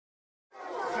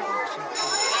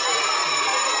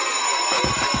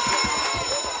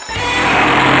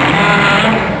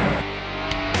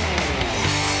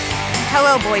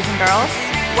Hello, boys and girls.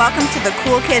 Welcome to the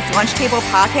Cool Kids Lunch Table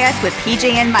Podcast with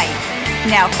PJ and Mike.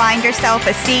 Now find yourself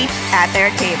a seat at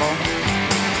their table.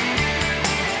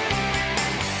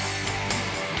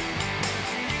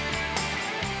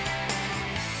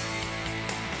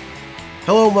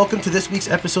 Hello and welcome to this week's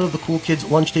episode of the Cool Kids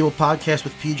Lunch Table Podcast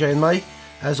with PJ and Mike.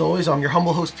 As always, I'm your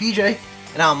humble host, PJ.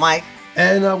 And I'm Mike.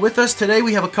 And with us today,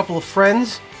 we have a couple of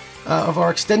friends of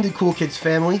our extended Cool Kids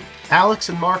family, Alex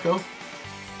and Marco.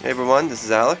 Hey everyone, this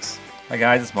is Alex. Hi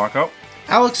guys, it's Marco.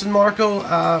 Alex and Marco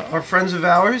are friends of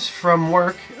ours from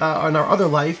work in our other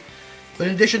life. But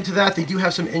in addition to that, they do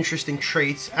have some interesting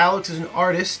traits. Alex is an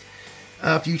artist.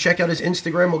 If you check out his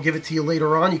Instagram, we'll give it to you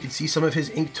later on. You can see some of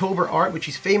his Inktober art, which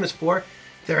he's famous for.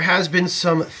 There has been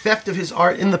some theft of his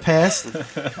art in the past,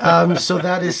 so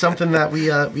that is something that we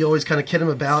always kind of kid him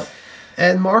about.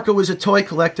 And Marco is a toy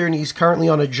collector, and he's currently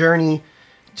on a journey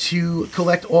to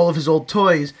collect all of his old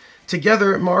toys.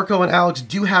 Together, Marco and Alex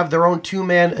do have their own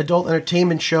two-man adult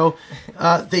entertainment show.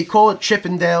 They call it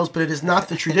Chippendales, but it is not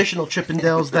the traditional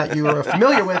Chippendales that you are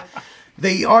familiar with.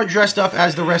 They are dressed up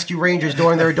as the Rescue Rangers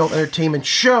during their adult entertainment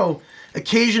show.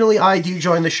 Occasionally, I do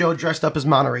join the show dressed up as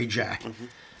Monterey Jack. Mm-hmm.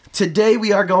 Today,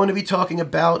 we are going to be talking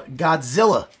about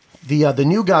Godzilla, the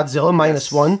new Godzilla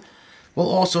Minus One.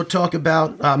 We'll also talk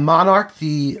about Monarch,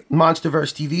 the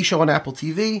MonsterVerse TV show on Apple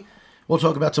TV. We'll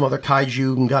talk about some other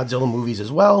Kaiju and Godzilla movies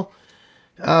as well.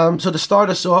 So to start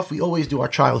us off, we always do our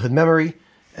childhood memory.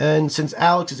 And since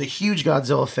Alex is a huge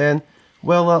Godzilla fan,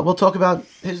 well, we'll talk about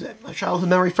his childhood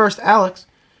memory first. Alex,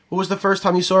 what was the first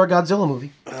time you saw a Godzilla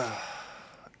movie?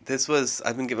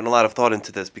 I've been giving a lot of thought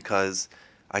into this because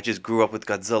I just grew up with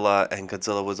Godzilla, and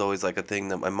Godzilla was always like a thing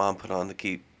that my mom put on to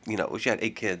keep, she had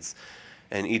 8 kids.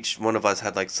 And each one of us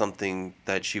had like something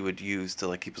that she would use to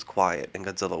like keep us quiet, and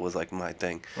Godzilla was like my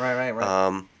thing. Right.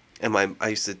 And I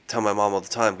used to tell my mom all the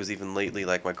time, because even lately,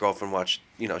 like my girlfriend watched,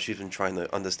 she's been trying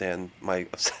to understand my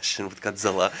obsession with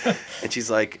Godzilla, and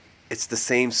she's like, it's the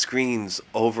same screams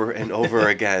over and over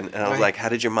again. And I was like, how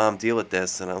did your mom deal with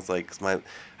this? And I was like, I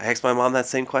asked my mom that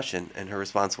same question, and her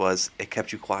response was, it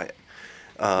kept you quiet.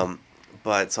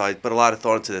 But I put a lot of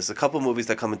thought into this. A couple of movies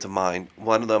that come into mind.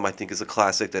 One of them I think is a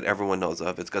classic that everyone knows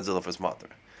of. It's Godzilla vs. Mothra.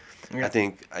 Yeah. I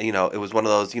think, it was one of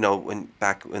those, when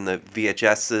back in the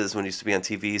VHSs, when it used to be on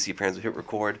TV, so your parents would hit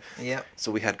record. Yeah.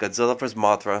 So we had Godzilla vs.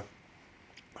 Mothra.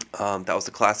 That was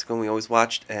the classic one we always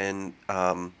watched. And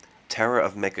Terror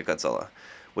of Mechagodzilla,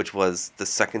 which was the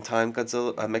second time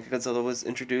Mechagodzilla was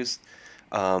introduced.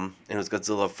 And it was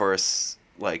Godzilla versus,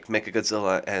 like,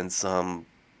 Mechagodzilla and some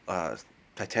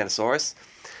Titanosaurus.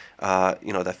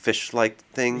 That fish-like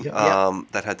thing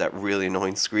that had that really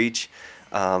annoying screech.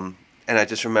 And I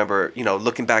just remember,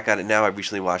 looking back at it now, I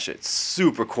recently watched it.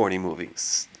 Super corny movie,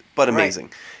 but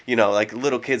amazing. Right. Like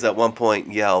little kids at one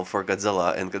point yell for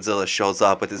Godzilla, and Godzilla shows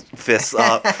up with his fists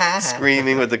up,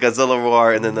 screaming with the Godzilla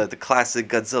roar, and then the classic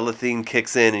Godzilla theme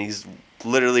kicks in, and he's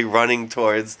literally running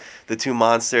towards the two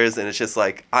monsters, and it's just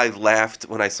like, I laughed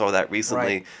when I saw that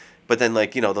recently. Right. But then,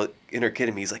 like, the inner kid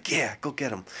in me is like, yeah, go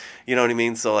get him. You know what I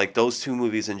mean? So, like, those two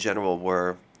movies in general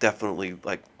were definitely,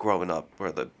 like, growing up,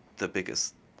 were the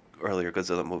biggest earlier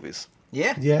Godzilla movies.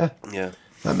 Yeah. Yeah.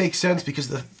 That makes sense, because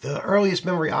the earliest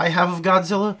memory I have of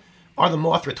Godzilla are the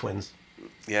Mothra twins.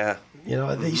 Yeah.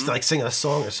 They used to, like, sing a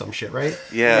song or some shit, right?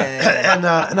 Yeah. And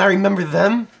I remember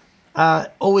them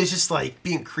always just, like,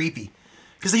 being creepy.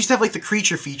 Because they used to have, like, the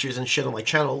creature features and shit on, like,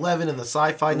 Channel 11 and the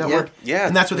Sci-Fi Network. Yeah.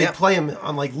 And that's where they'd play them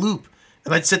on, like, loop.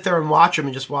 And I'd sit there and watch them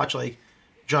and just watch, like,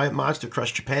 Giant Monster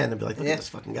crush Japan and be like, look at this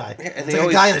fucking guy. Yeah, and it's like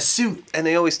a guy in a suit. And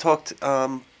they always talked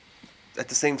at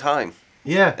the same time.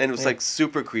 Yeah. And it was, like,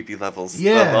 super creepy levels of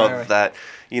that.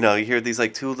 You hear these,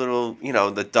 like, two little,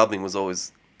 the dubbing was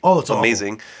always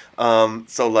amazing.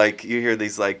 So, like, you hear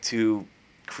these, like, two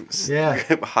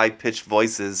high-pitched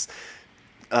voices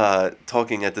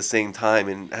talking at the same time,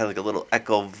 and had like a little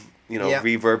echo,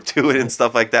 reverb to it and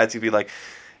stuff like that, to be like,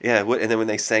 and then when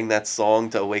they sang that song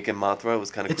to awaken Mothra, it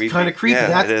was kind of creepy. It's kind of creepy.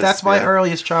 Yeah, that's my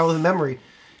earliest childhood memory.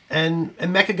 And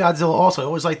Mechagodzilla also. I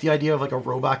always liked the idea of like a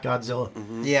robot Godzilla.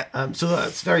 Mm-hmm. Yeah. So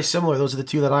that's very similar. Those are the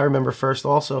two that I remember first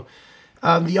also.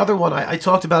 The other one I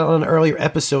talked about on an earlier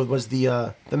episode was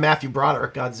the Matthew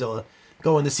Broderick Godzilla.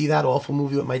 Going to see that awful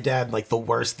movie with my dad in, like, the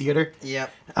worst theater.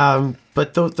 Yep.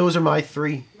 But those are my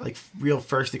 3, like, real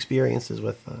first experiences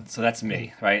with... So that's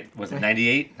me, right? Was it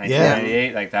 98? 1998?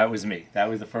 Yeah. Like, that was me. That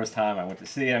was the first time I went to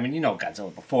see it. I mean,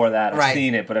 Godzilla before that. I've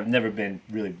seen it, but I've never been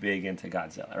really big into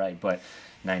Godzilla, right? But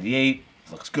 98,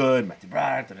 looks good, Matthew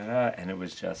Broderick, and it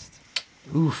was just...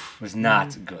 was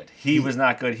not good. He was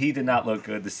not good. He did not look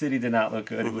good. The city did not look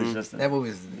good. It was just that movie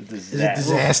was a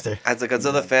disaster. As a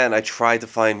Godzilla fan, I tried to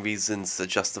find reasons to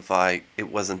justify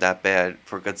it wasn't that bad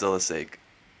for Godzilla's sake.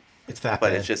 It's that but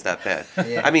bad. It's just that bad.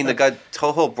 Yeah. I mean,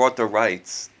 Toho brought the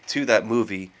rights to that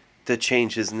movie to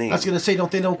change his name. I was gonna say,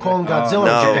 don't call him Godzilla?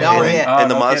 No, in No, Japan? yeah. in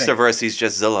the no MonsterVerse, he's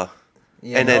just Zilla.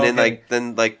 Yeah, And then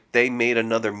okay. they made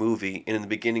another movie, and in the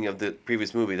beginning of the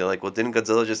previous movie, they're like, well, didn't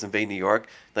Godzilla just invade New York?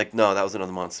 Like, no, that was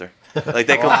another monster. Like,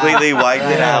 they completely wiped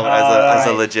it out as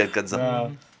a legit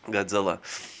Godzilla.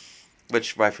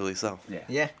 Which, rightfully so.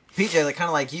 Yeah. PJ, like kind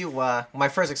of like you, my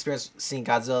first experience seeing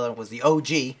Godzilla was the OG.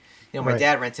 You know, my Right.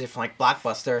 dad rented it from like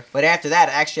Blockbuster. But after that,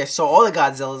 actually, I saw all the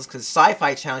Godzillas because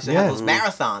Sci-Fi Channel used to have those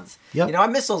marathons. Yep. You know, I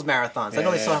miss those marathons. I know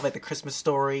they still Yeah. have like the Christmas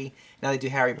Story. Now they do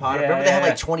Harry Potter. Yeah, Remember they had yeah.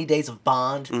 like 20 Days of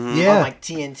Bond Yeah. on like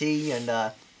TNT and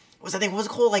what was it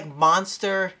called? Like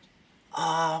Monster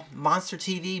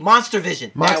TV, Monster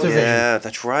Vision. Monster That was it. Vision. Yeah,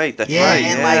 that's right. That's Yeah, right.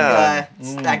 And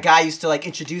like that guy used to like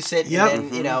introduce it, Yep. and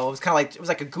then you know it was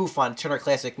like a goof on Turner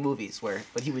Classic Movies,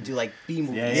 but he would do like B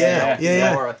movies. Yeah,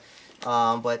 yeah.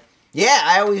 But yeah,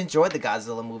 I always enjoyed the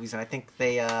Godzilla movies, and I think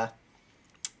they're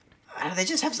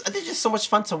just so much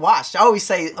fun to watch. I always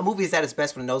say a movie is at its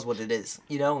best when it knows what it is.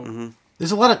 You know.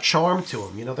 There's a lot of charm to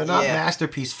them. You know, they're not Yeah.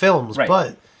 masterpiece films, Right.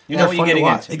 but You they're know what you're fun to getting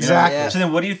watch. into. you know? Exactly. Yeah. So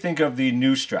then, what do you think of the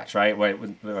new stretch? Right,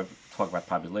 we'll talk about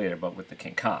probably later, but with the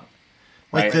King Kong,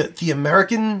 Like right? the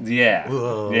American. Yeah.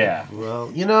 Whoa. Yeah.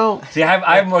 Well, you know. See,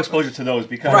 I have more exposure to those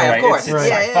because Right, of course. it's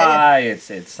Right. sci-fi,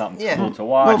 it's something Yeah. cool to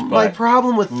watch. Well, my but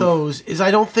problem with those is I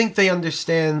don't think they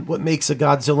understand what makes a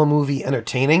Godzilla movie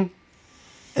entertaining,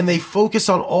 and they focus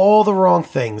on all the wrong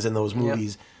things in those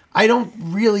movies. I don't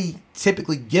really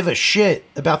typically give a shit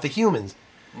about the humans.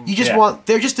 You just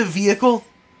they're just a vehicle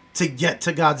to get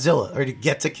to Godzilla or to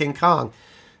get to King Kong.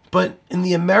 But in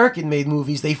the American-made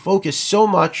movies, they focus so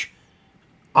much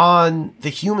on the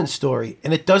human story,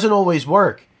 and it doesn't always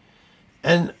work.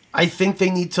 And I think they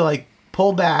need to like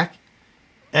pull back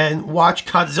and watch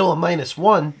Godzilla Minus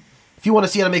One. If you want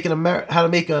to see how to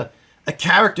make a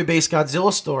character-based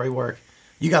Godzilla story work,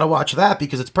 you got to watch that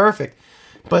because it's perfect.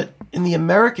 But in the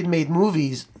American-made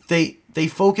movies, they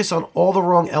focus on all the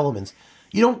wrong elements.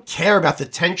 You don't care about the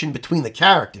tension between the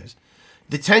characters.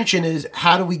 The tension is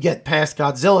how do we get past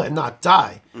Godzilla and not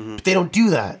die? But they don't do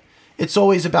that. It's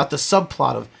always about the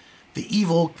subplot of the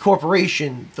evil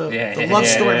corporation, the love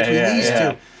story between these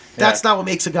two. That's not what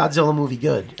makes a Godzilla movie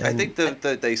good. I think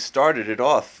that they started it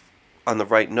off on the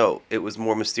right note. It was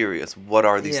more mysterious. What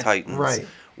are these titans? Right.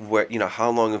 Where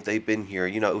how long have they been here?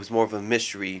 It was more of a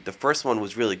mystery. The first one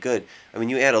was really good. I mean,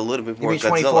 you add a little bit more mean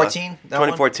Godzilla. 2014?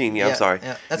 2014, yeah, I'm sorry.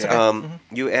 Yeah, that's okay.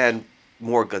 You add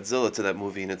more Godzilla to that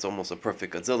movie, and it's almost a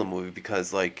perfect Godzilla movie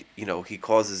because, he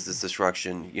causes this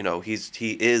destruction.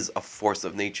 He is a force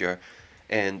of nature,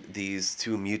 and these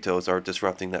two Mutos are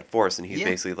disrupting that force, and he's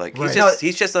basically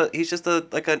he's just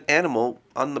an animal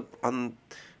on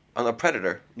a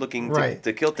predator looking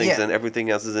to kill things, and everything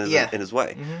else is in his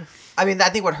way. I mean, I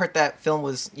think what hurt that film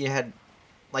was you had,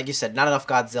 like you said, not enough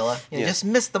Godzilla. Just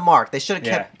missed the mark. They should have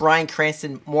kept Bryan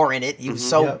Cranston more in it. He was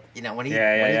so, when he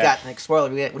got, like, spoiler,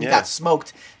 when he got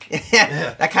smoked,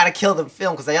 that kind of killed the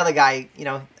film because the other guy,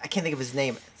 I can't think of his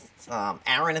name.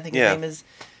 Aaron, I think his name is.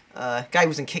 Guy who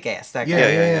was in Kick-Ass. That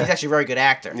guy. He's actually a very good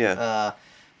actor. Yeah.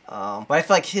 But I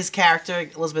feel like his character,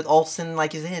 Elizabeth Olsen, it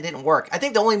didn't work. I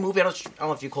think the only movie, I don't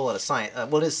know if you call it a science,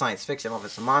 it is science fiction, I don't know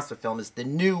if it's a monster film, is the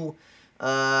new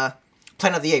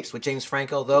Planet of the Apes with James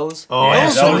Franco, those. Oh, I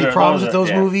have so those many are- problems those with are- those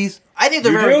yeah. movies. I think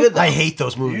they're You very do? good, though. I hate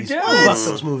those movies. do? Fuck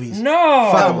those movies. No.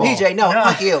 Fuck 'em all. PJ, no,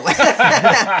 fuck you.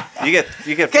 You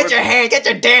get Get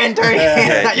your damn dirty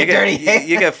hand out your dirty hand.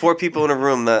 you get 4 people in a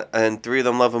room and 3 of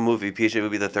them love a movie. PJ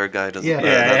would be the third guy. The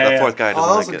 4th guy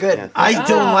doesn't those like are it. good. Yeah. I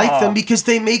don't like them because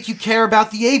they make you care about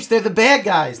the apes. They're the bad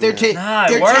guys. They're Nah,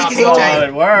 they're it works. taking though. over.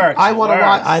 It works. I want to It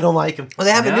watch. works. I don't like them. Well,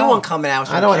 they have a new No. one coming out.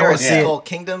 I don't wanna It's see it. called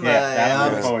Kingdom. Yeah, that I'm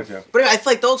looking um, forward to. But I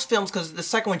feel like those films, because the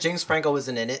second one, James Franco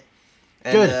isn't in it.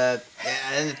 And, Good.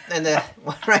 And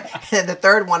the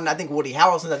third one, I think Woody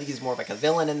Harrelson. I think he's more of like a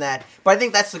villain in that. But I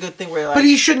think that's the good thing where, like, But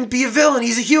he shouldn't be a villain.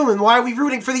 He's a human. Why are we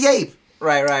rooting for the ape?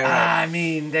 right. I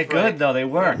mean, they're good Right. though. They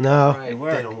work. No, Right. They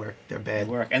work. they don't work. They're bad.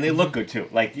 They work, and they look good too.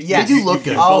 Like Yes. They do look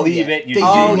you good. believe yeah. it. You They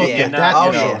Oh do look yeah. good. That's Oh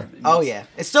for yeah. sure. Oh yeah.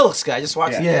 It still looks good. I just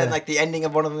watched Yeah. like the ending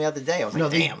of one of them the other day. I was No,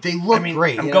 like, damn. they look I mean,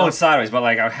 great. I'm you going know? sideways, but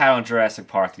like I had on Jurassic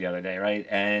Park the other day, right?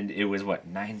 And it was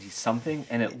 90 something,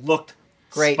 and it looked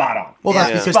Great. spot on. Well, that's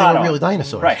Yeah. because Spot they were on. really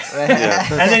dinosaurs. Right.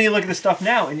 And then you look at the stuff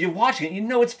now, and you're watching it, and you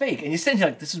know it's fake, and you're sitting here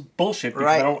like, this is bullshit. Because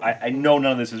Right. I know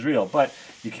none of this is real, but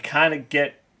you can kind of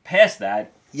get past that in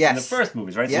the Yes. first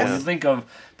movies, right? Yes. So when you think of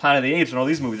Planet of the Apes and all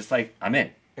these movies, it's like I'm in.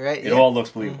 Right. It all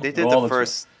looks believable. They did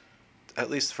at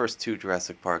least the first 2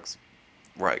 Jurassic Parks,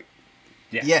 right.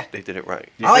 Yeah. They did it right.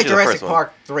 I like Jurassic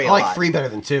Park 3 a lot. I like 3 better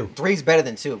than 2. 3's better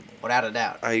than 2, without a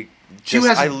doubt. I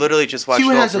literally just watched 2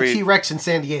 all has 3. a T-Rex in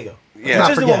San Diego. Yeah.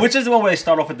 Which is the one where they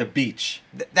start off at the beach?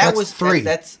 That was 3.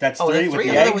 That's 3 with three?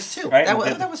 the That eggs, was 2. right?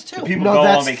 That was 2. People No, go on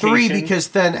that's vacation. 3 because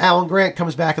then Alan Grant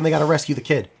comes back and they got to rescue the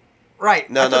kid. Right.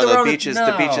 No, the beach is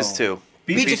 2.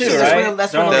 Beach is 2, right?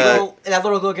 That's when that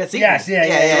little girl gets eaten. Yes,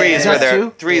 yeah.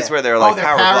 3 is where they're like they're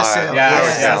power parasailing.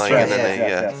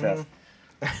 Yes.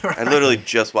 I literally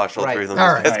just watched all 3 of them.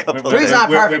 All right. Three's not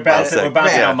perfect. We're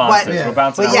bouncing on monsters. We're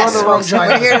bouncing on monsters.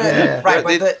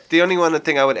 The only one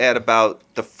thing I would add about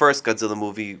the first Godzilla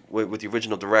movie with the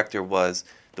original director was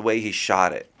the way he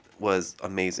shot it was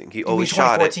amazing. He always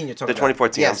shot it. The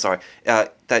 2014. I'm sorry.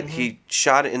 That he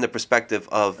shot it in the perspective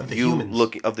of the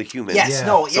humans. Yes. Yeah.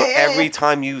 No. So every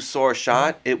time you saw a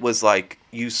shot, it was like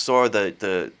you saw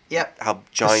the how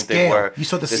giant they were. You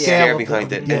saw the scale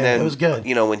behind it, Yeah, and then it was good.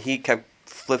 when he kept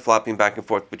flip-flopping back and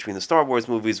forth between the Star Wars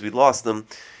movies, we lost them.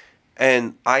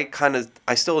 And I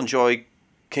still enjoy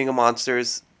King of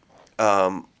Monsters.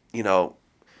 I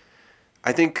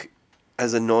think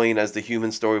as annoying as the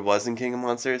human story was in King of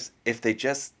Monsters, if they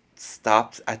just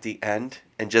stopped at the end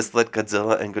and just let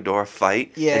Godzilla and Ghidorah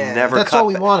fight and that's all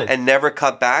we wanted. And never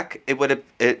cut back,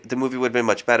 the movie would have been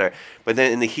much better. But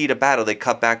then in the heat of battle, they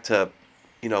cut back to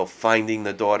finding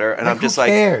the daughter, and I'm just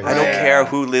like, I don't care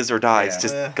who lives or dies,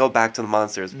 just go back to the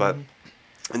monsters. But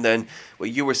and then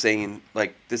what you were saying,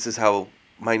 like this is how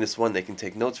Minus One they can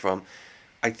take notes from.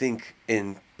 I think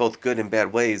in both good and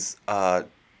bad ways.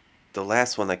 The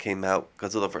last one that came out,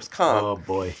 Godzilla vs. Kong. Oh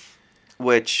boy,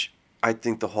 which I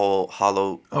think the whole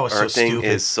hollow Earth thing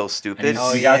is so stupid.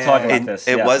 We gotta talk about this.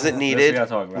 It wasn't needed.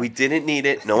 We didn't need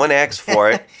it. No one asked for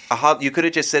it. You could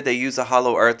have just said they used a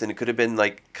hollow Earth, and it could have been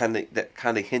like kind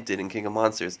of hinted in King of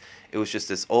Monsters. It was just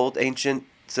this old ancient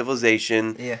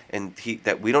civilization, and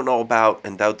that we don't know about,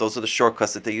 and those are the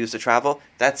shortcuts that they use to travel.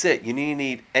 That's it. You didn't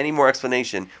need any more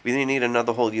explanation. We didn't need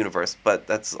another whole universe, but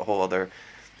that's a whole other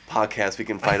podcast we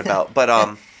can fight about.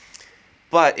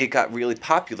 But it got really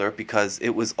popular because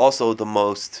it was also the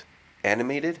most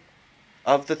animated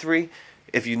of the 3.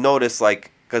 If you notice,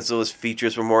 like Godzilla's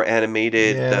features were more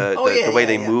animated, the way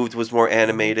they moved was more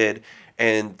animated,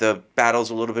 and the battles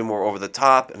a little bit more over the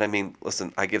top. And I mean,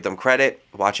 listen, I give them credit.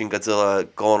 Watching Godzilla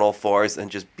go on all 4s and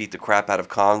just beat the crap out of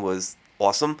Kong was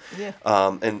awesome. Yeah.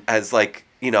 And as like,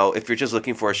 if you're just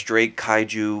looking for a straight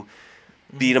kaiju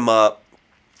beat 'em up,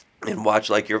 and watch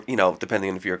like your,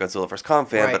 depending on if you're a Godzilla vs. Kong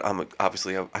fan, but I'm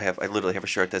obviously I literally have a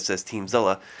shirt that says Team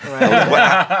Zilla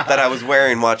that I was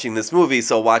wearing watching this movie.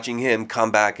 So watching him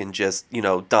come back and just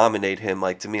dominate him,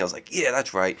 like to me, I was like, yeah,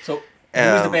 that's right. So who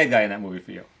was the bad guy in that movie for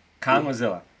you? Kong or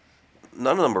Zilla?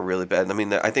 None of them were really bad. I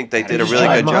mean, I think they did a really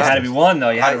good job. It had to be one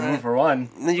though. You had to root for one.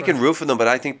 You can root for them, but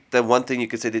I think the one thing you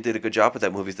could say they did a good job with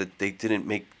that movie is that they didn't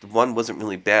make one wasn't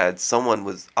really bad.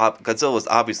 Godzilla was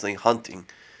obviously hunting,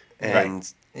 and.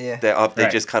 Yeah, they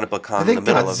just kind of become in the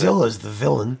middle of it. Godzilla's the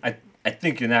villain. I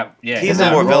think in that, he's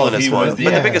the more villainous one. But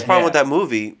the biggest problem with that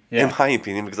movie, in my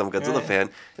opinion, because I'm a Godzilla fan,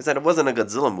 is that it wasn't a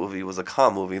Godzilla movie. It was a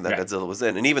Kong movie that Godzilla was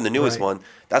in. And even the newest one,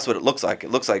 that's what it looks like. It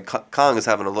looks like Kong is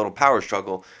having a little power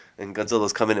struggle, and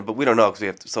Godzilla's coming in. But we don't know because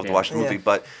we still have to watch the movie.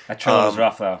 But that trailer was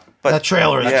rough, though. That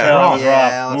trailer is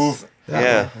rough.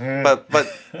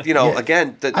 But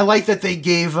again, I like that they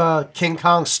gave King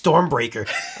Kong Stormbreaker.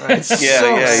 It's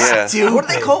stupid. What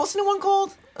do they call? What's the new one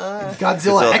called?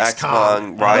 Godzilla X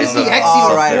Kong. Rise the X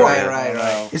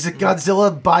right. Is it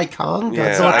Godzilla by Kong?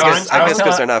 Yeah, Godzilla I guess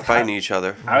because they're not fighting each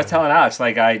other. I was telling Alex,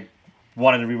 like, I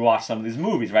wanted to rewatch some of these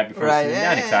movies right before sitting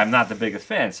down because I'm not the biggest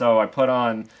fan. So I put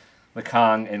on the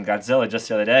Kong and Godzilla just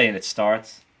the other day, and it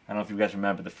starts. I don't know if you guys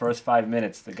remember the first 5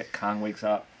 minutes. The Kong wakes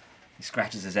up. He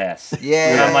scratches his ass.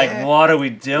 Yeah. And I'm like, what are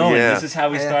we doing? This is how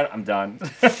we start. I'm done.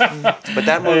 But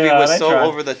that movie was so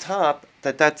over the top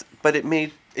but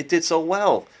it did so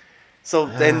well. So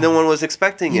then no one was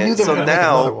expecting it. So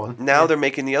now they're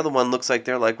making the other one looks like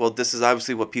they're like, well, this is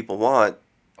obviously what people want.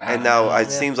 And now it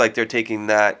seems like they're taking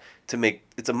that to make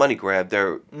it's a money grab.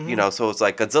 They're so it's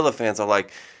like Godzilla fans are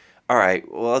like, all right,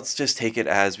 well, let's just take it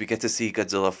as we get to see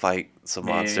Godzilla fight some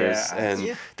monsters.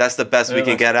 And that's the best we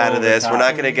can get out of this. We're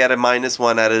not going to get a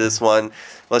 -1 out of this one.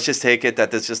 Let's just take it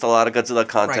that there's just a lot of Godzilla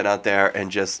content out there and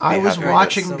just I was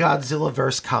watching Godzilla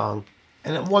vs. Kong,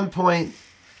 and at one point,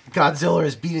 Godzilla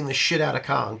is beating the shit out of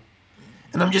Kong.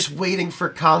 And I'm just waiting for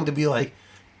Kong to be like,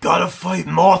 gotta fight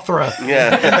Mothra.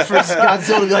 Yeah. And for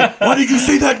Godzilla to be like, why did you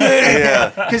say that name? Yeah.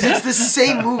 Because it's the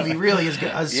same movie, really, as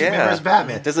Superman vs.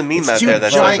 Batman. It doesn't mean it's that two there.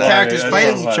 That's giant characters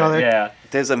fighting each other. Yeah.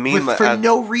 There's a meme for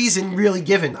no reason really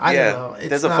given. I don't know.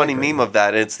 There's a funny meme of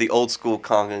that. It's the old school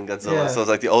Kong and Godzilla. So it's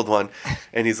like the old one,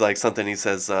 and he's like something. He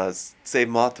says, "Save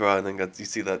Mothra," and then you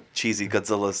see the cheesy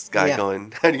Godzilla guy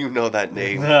going, "How do you know that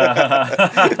name?"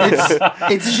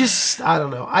 it's just I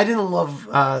don't know. I didn't love.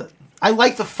 I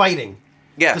like the fighting.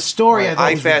 Yeah, the story.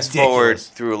 I fast forward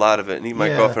through a lot of it, and even my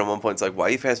girlfriend at one point is like, "Why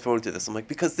you fast forward to this?" I'm like,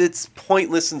 "Because it's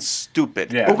pointless and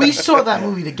stupid." Yeah. But we saw that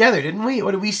movie together, didn't we?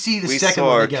 Or did we see the second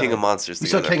one together? We saw King of Monsters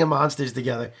together. We saw King of Monsters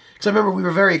together. Because I remember we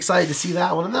were very excited to see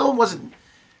that one, and that one wasn't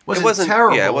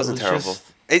terrible. Yeah, it wasn't terrible.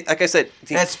 Like I said,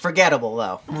 it's forgettable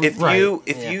though. If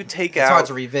you take out, it's hard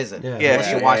to revisit. Yeah,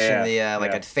 if you're watching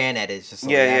a fan edit, it's just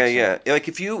Like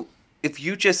if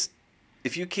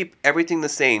you keep everything the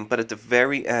same, but at the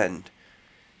very end,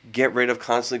 get rid of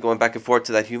constantly going back and forth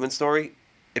to that human story,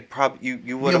 it probably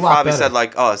you would have probably said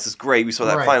like, oh, this is great. We saw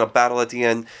that final battle at the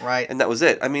end, and that was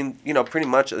it. I mean, pretty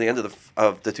much at the end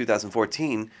of the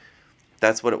 2014,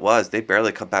 that's what it was. They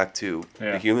barely cut back to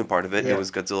the human part of it. It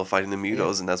was Godzilla fighting the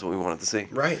Mutos, and that's what we wanted to see.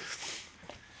 Right.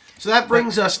 So that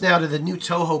brings us now to the new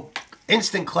Toho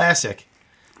instant classic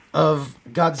of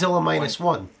Godzilla Minus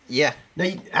One. Yeah. Now,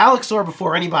 Alex saw it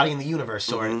before anybody in the universe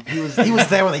saw it. He was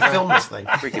there when they filmed this thing.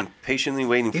 Freaking patiently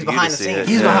waiting for you to see it.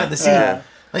 He's behind the scene. Yeah.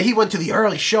 Like he went to the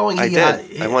early showing. I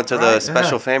did. I went to the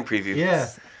special fan preview. Yeah.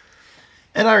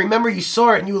 And I remember you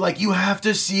saw it and you were like, you have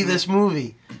to see this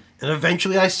movie. And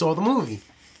eventually I saw the movie.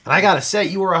 And I gotta say,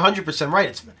 you were 100%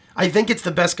 right. I think it's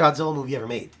the best Godzilla movie ever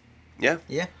made. Yeah.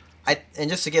 Yeah. And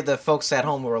just to give the folks at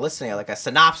home who are listening like a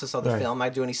synopsis of the film, I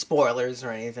don't do any spoilers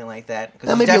or anything like that.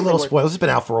 Maybe a little spoilers. It's been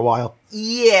out for a while.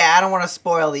 Yeah, I don't want to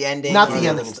spoil the ending. Not the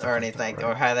ending or anything,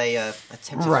 or how they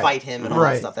attempt to fight him and all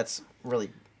that stuff. That's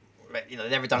really,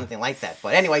 never done anything like that.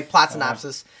 But anyway, plot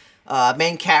synopsis.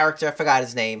 Main character, I forgot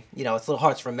his name. It's a little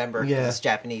hard to remember because it's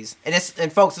Japanese.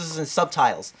 And folks, this is in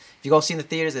subtitles. If you go see in the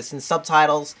theaters, it's in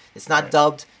subtitles. It's not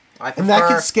dubbed. And that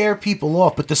can scare people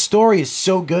off, but the story is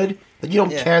so good that you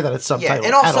don't care that it's subtitled. Yeah,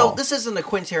 and also this isn't a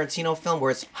Quentin Tarantino film where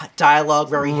it's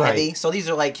dialogue very heavy. So these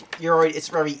are like it's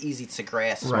very easy to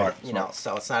grasp. Right.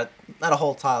 So it's not a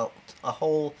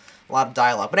whole lot of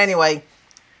dialogue. But anyway,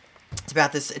 it's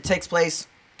about this. It takes place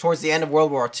towards the end of World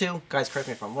War II. Guys, correct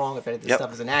me if I'm wrong. If any of this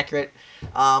stuff is inaccurate,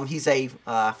 he's a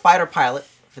fighter pilot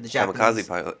for the Japanese. Kamikaze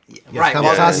pilot. Right. Well, I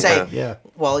was gonna say.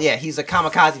 Well, he's a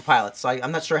kamikaze pilot. So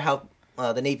I'm not sure how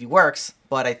the Navy works,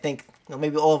 but I think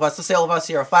maybe all of us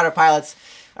here are fighter pilots.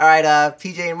 All right,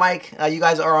 PJ and Mike, you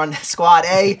guys are on Squad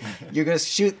A. You're gonna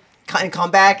shoot and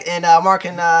come back, and Marco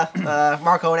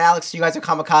and Alex, you guys are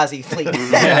kamikaze fleet.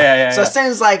 So it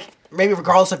seems like maybe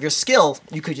regardless of your skill,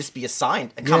 you could just be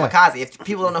assigned a kamikaze. If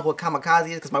people don't know who a kamikaze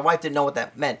is, because my wife didn't know what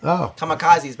that meant. Oh.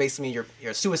 Kamikaze is basically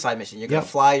your suicide mission. You're going to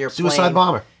fly your plane. Suicide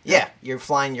bomber. Yeah, you're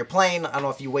flying your plane. I don't know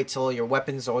if you wait till your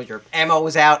weapons or your ammo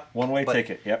is out. One-way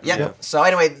ticket, Yep. So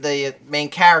anyway, the main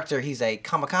character, he's a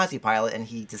kamikaze pilot, and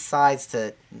he decides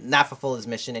to not fulfill his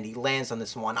mission, and he lands on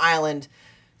this one island,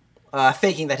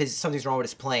 faking that something's wrong with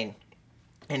his plane.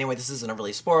 Anyway, this isn't a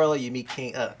really spoiler. You meet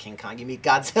King Kong, you meet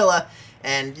Godzilla,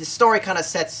 and the story kind of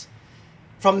sets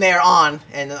from there on.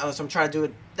 And so I'm trying to do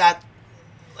it that.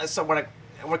 So I want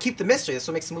to keep the mystery. That's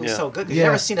what makes the movie so good. Because you've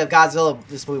never seen a Godzilla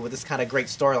movie with this kind of great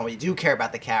storyline where you do care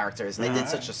about the characters, and they did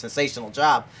such a sensational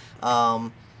job.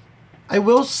 I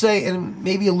will say, and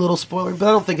maybe a little spoiler, but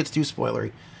I don't think it's too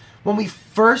spoilery. When we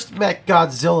first met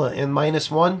Godzilla in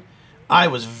Minus One, I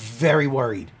was very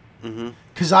worried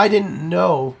because I didn't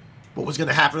know what was going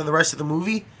to happen in the rest of the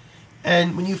movie.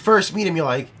 And when you first meet him, you're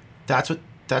like, that's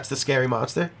the scary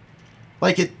monster?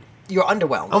 Like it... You're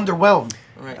underwhelmed.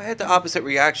 Right. I had the opposite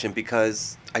reaction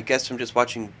because I guess from just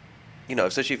watching,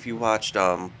 especially if you watched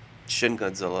Shin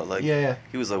Godzilla,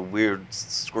 he was a weird,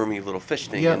 squirmy little fish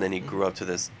thing, and then he grew up to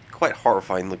this quite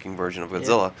horrifying looking version of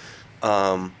Godzilla.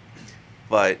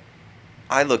 But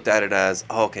I looked at it as,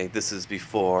 okay, this is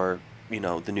before... the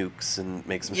nukes and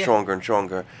makes him stronger and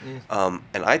stronger. And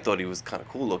I thought he was kind of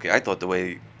cool looking. I thought the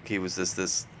way he was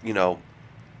this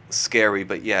scary,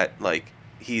 but yet,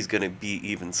 he's going to be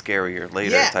even scarier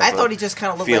later. Yeah, I thought he just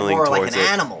kind of looked more like an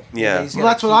animal. Yeah. Well,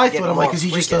 that's what I thought. I'm like, because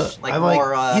he just, he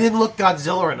didn't look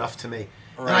Godzilla enough to me.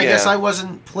 Right. And I guess I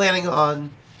wasn't planning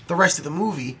on the rest of the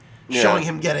movie showing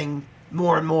him getting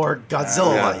more and more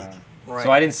Godzilla-like. Right.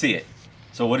 So I didn't see it.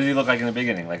 So what did he look like in the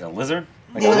beginning? Like a lizard?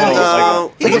 He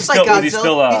looks like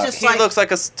Godzilla. He looks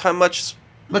like a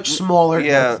much smaller.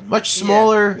 Yeah. Much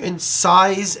smaller in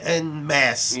size and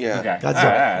mass. Yeah. Okay.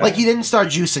 Godzilla. Like he didn't start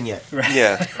juicing yet.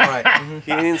 Yeah. Right.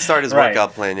 He didn't start his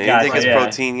workout plan yet. He didn't take his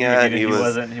protein yet. He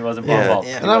wasn't bulk.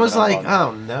 And I was like,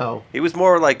 oh no. He was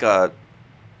more like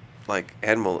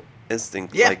animal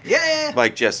instinct. Yeah.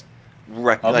 Like just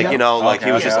like, you know, like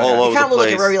he was just all over the place. He kind of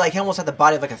looked like very, like, he almost had the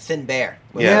body of like a thin bear.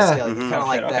 Yeah. Kind of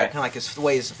like that, kind of like his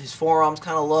way his forearms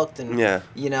kind of looked, and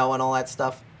you know, and all that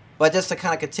stuff. But just to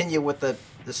kind of continue with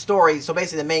the story, so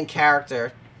basically the main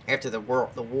character, after the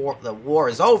war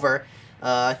is over,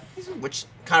 which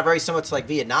kind of very similar to like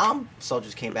Vietnam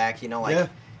soldiers came back, you know, like,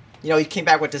 you know, he came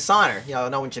back with dishonor. You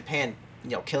know, in Japan,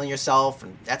 you know, killing yourself,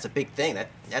 and that's a big thing.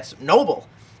 That's noble.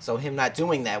 So him not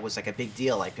doing that was like a big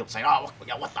deal. Like people say, "Oh,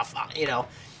 what the fuck," you know.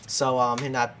 So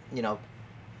him not, you know,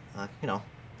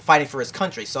 fighting for his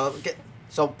country. So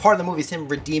part of the movie is him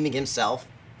redeeming himself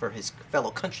for his fellow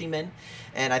countrymen.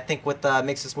 And I think what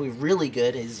makes this movie really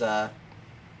good is you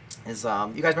guys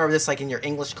remember this like in your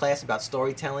English class about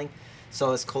storytelling?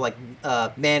 So it's called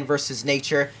like man versus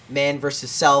nature, man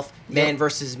versus self, man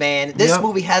versus man. This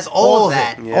movie has all of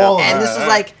that.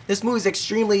 This movie's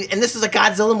extremely, and this is a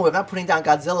Godzilla movie. I'm not putting down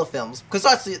Godzilla films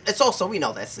because it's also, we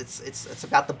know this. It's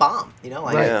about the bomb. You know,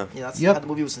 like you know, that's how the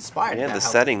movie was inspired. Yeah, the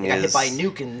setting got is hit by a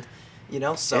nuke, and you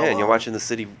know, so and you're watching the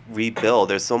city rebuild.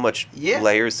 There's so much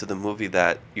layers to the movie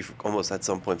that you almost at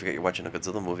some point forget you're watching a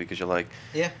Godzilla movie because you're like,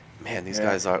 man, these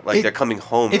guys are like they're coming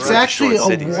home. It's actually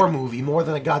a war movie more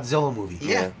than a Godzilla movie.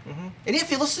 Yeah. Mm-hmm. And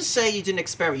if you, let's just say you did an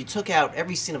experiment, you took out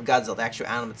every scene of Godzilla, the actual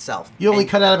animal itself. You only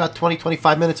cut out about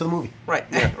 20-25 minutes of the movie. Right,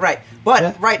 right.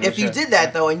 But if you did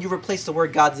that though, and you replaced the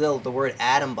word Godzilla with the word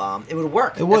atom bomb, it would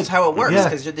work. That's how it works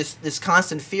because this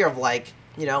constant fear of like,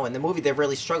 you know, in the movie they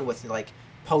really struggle with like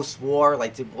post-war,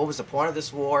 like what was the point of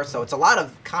this war? So it's a lot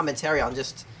of commentary on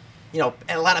just, you know,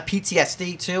 and a lot of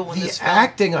PTSD too. The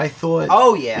acting, I thought.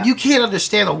 Oh yeah. You can't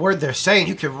understand a word they're saying.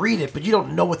 You can read it, but you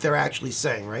don't know what they're actually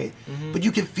saying, right? Mm-hmm. But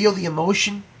you can feel the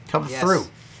emotion come through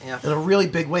in a really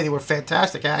big way. They were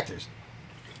fantastic actors.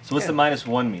 So what's the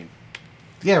 -1 mean?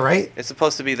 Yeah, right. It's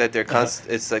supposed to be that they're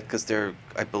it's like because they're,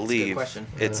 I believe,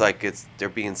 it's like they're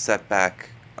being set back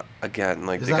again.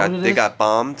 Like they got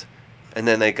bombed. And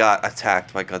then they got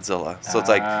attacked by Godzilla. So it's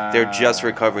like they're just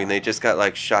recovering. They just got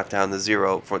like shot down to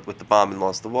zero with the bomb and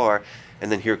lost the war.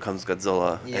 And then here comes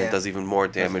Godzilla and does even more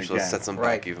damage. So it sets them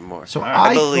back even more. So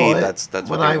I believe that's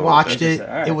when I watched it,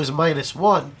 it was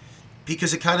 -1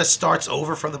 because it kind of starts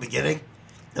over from the beginning.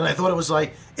 And I thought it was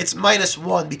like, it's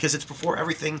 -1 because it's before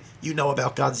everything you know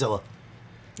about Godzilla.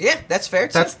 Yeah, that's fair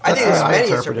too. I think there's many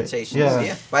interpretations.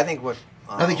 Yeah. But I think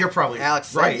I think you're probably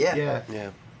Alex right. Said,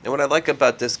 yeah. And what I like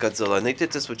about this Godzilla, and they did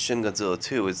this with Shin Godzilla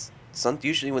too, is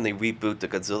usually when they reboot the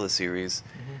Godzilla series,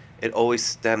 it always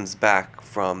stems back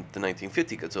from the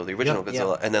 1950 Godzilla, the original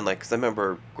Godzilla. And then, like, because I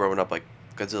remember growing up, like,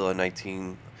 Godzilla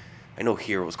I know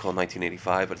here it was called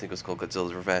 1985, but I think it was called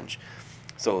Godzilla's Revenge.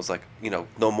 So it was like, you know,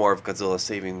 no more of Godzilla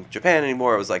saving Japan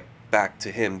anymore. It was like back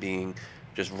to him being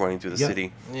just running through the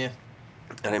city. Yeah.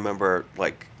 And I remember,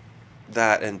 like,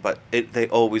 that, but they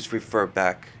always refer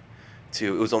back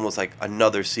to, it was almost like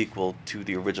another sequel to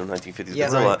the original 1950s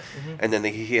Godzilla. Right. And then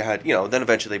he had, you know, then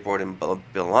eventually they brought in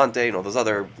Billante and all those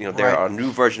other, you know, there are a new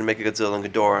version of Mechagodzilla and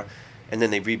Ghidorah, and then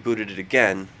they rebooted it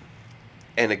again.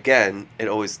 And again, it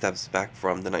always steps back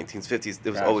from the 1950s. It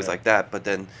was always like that, but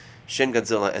then Shin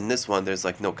Godzilla and this one, there's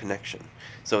like no connection.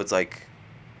 So it's like,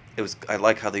 I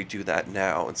like how they do that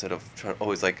now instead of trying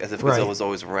always like as if Godzilla was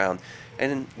always around.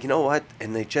 And you know what?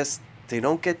 And they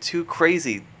don't get too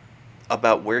crazy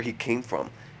about where he came from.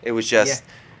 It was just,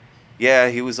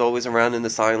 he was always around in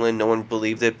this island. No one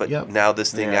believed it, but now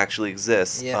this thing actually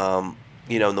exists. Yeah.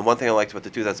 You know, and the one thing I liked about the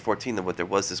 2014, that there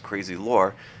was this crazy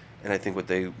lore, and I think what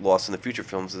they lost in the future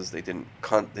films is they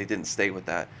didn't stay with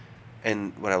that.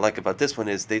 And what I like about this one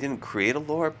is they didn't create a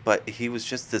lore, but he was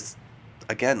just this,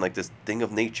 again, like this thing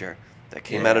of nature that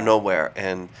came out of nowhere.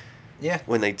 And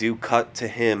when they do cut to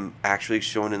him actually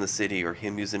shown in the city or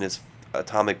him using his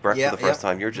atomic breath for the first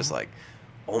time, you're just like,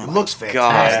 oh my looks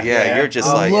god, you're just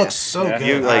like, looks so good.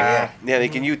 You like,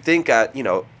 like, and you think at, you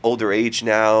know, older age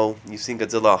now, you've seen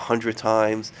Godzilla 100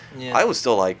 times. I was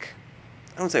still like,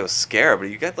 I don't say I was scared, but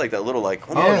you get like that little like,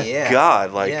 oh my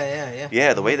god, like,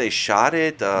 the way they shot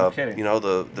it, you know,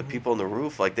 the people on the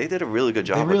roof, like they did a really good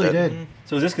job. They really with it. did.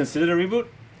 So is this considered a reboot?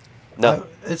 No,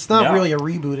 it's not really a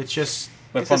reboot. It's just.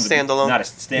 But it's a standalone. Not a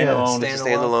standalone. It's a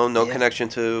standalone. No connection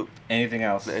to anything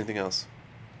else.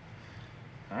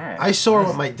 All right. I saw it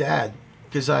with my dad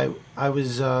because I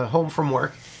was home from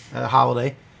work at a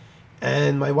holiday,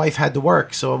 and my wife had to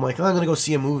work, so I'm like, I'm gonna go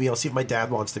see a movie. I'll see if my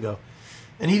dad wants to go.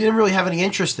 And he didn't really have any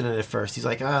interest in it at first. He's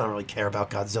like, I don't really care about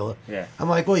Godzilla. Yeah. I'm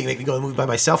like, well, you make me go to the movie by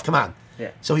myself? Come on.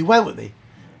 Yeah. So he went with me,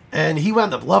 and he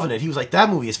wound up loving it. He was like, that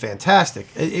movie is fantastic.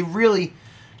 It really.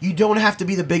 You don't have to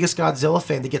be the biggest Godzilla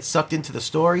fan to get sucked into the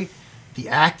story, the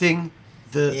acting,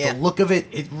 the look of it.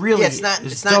 It really is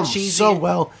done cheesy. so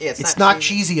well. Yeah, it's not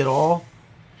cheesy at all.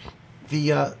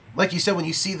 The like you said, when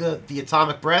you see the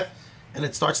atomic breath and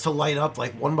it starts to light up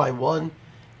like one by one,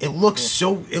 it looks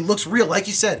it looks real. Like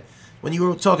you said, when you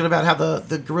were talking about how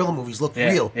the gorilla movies look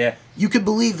real, you could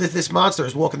believe that this monster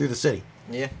is walking through the city.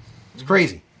 Yeah. It's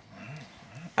crazy.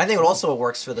 I think what also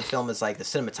works for the film is like the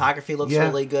cinematography looks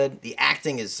really good. The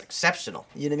acting is exceptional.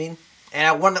 You know what I mean?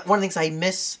 And one of the things I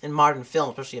miss in modern film,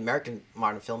 especially American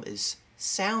modern film, is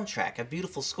soundtrack. A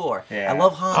beautiful score. Yeah. I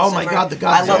love Hans Zimmer. Oh my God, the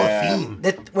Godzilla theme.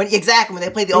 When they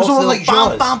played the old school, like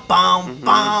bum bum bum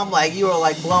bum, like you were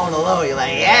like blowing low. You're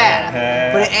like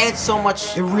but it adds so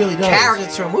much. It really does. Character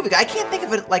to a movie. I can't think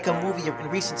of it like a movie in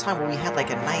recent time where we had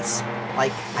like a nice,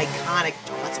 like iconic.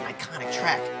 That's an iconic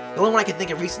track. The only one I can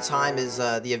think of recent time is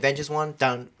the Avengers one.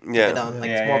 Done. It's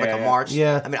more of like a march.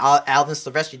 Yeah. I mean, Alvin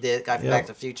Silvestri did Guy from Back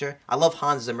to the Future. I love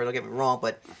Hans Zimmer. Don't get me wrong,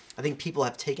 but I think people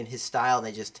have taken his style and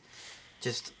they just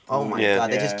oh my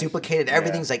God, they just duplicated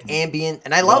everything's like ambient,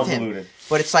 and I love him.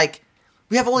 But it's like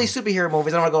we have all these superhero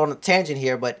movies. I don't want to go on a tangent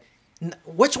here, but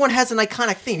which one has an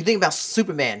iconic theme? You think about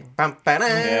Superman,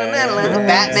 Batman.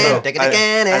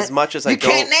 As much as you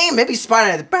can't name maybe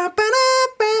Spider-Man.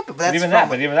 But even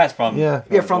that's from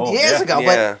from years ago.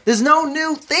 But there's no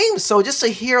new themes. So just to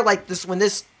hear like this when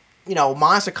this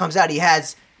monster comes out, he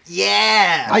has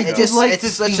I did like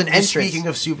this. Such an entrance. Speaking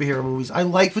of superhero movies, I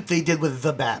liked what they did with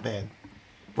the Batman.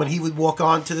 When he would walk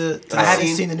on to the I haven't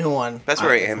seen the new one. That's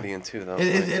very ambient too, though. It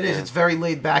is. It's very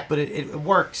laid back, but it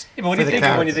works. Yeah, but when you think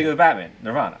of Batman,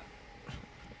 Nirvana,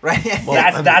 right?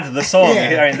 Well, that's the song.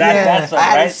 I mean, that's song, I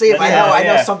haven't right? seen it. I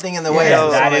know something in the way.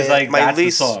 That is like my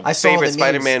least favorite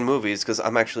Spider-Man movies because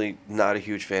I'm actually not a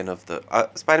huge fan of the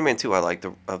Spider-Man 2. I like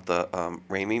the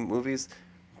Raimi movies,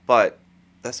 but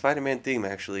that Spider-Man theme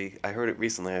actually I heard it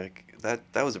recently. Like,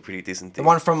 that was a pretty decent theme. The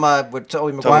one from with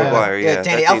Tobey Maguire.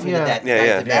 Danny Elfman did that.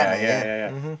 Yeah.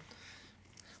 Mm-hmm.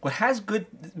 What has good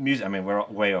music? I mean, we're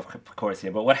way off course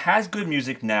here, but what has good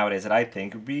music nowadays that I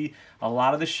think would be a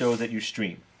lot of the shows that you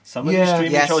stream. Some of the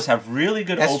streaming shows have really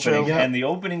good openings, and the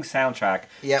opening soundtrack.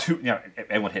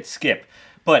 Everyone hits skip,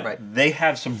 but they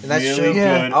have some really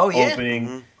good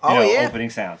opening. Opening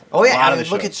sounds. Oh yeah, I mean,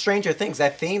 look at Stranger Things.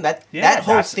 That theme, that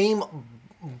whole theme.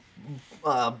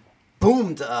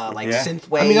 Boomed like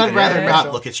synthwave. I mean, I'd rather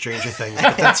not look at Stranger Things,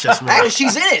 but that's just me. Actually,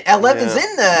 she's in it. Eleven's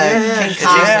in the King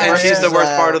Kong. And she's the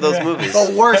worst part of those movies.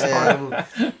 The worst part of the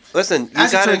movie. Listen,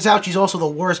 as it turns out, she's also the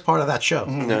worst part of that show.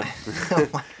 Oh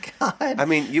my God. I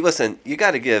mean, you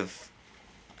got to give.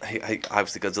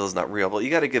 Obviously, Godzilla's not real, but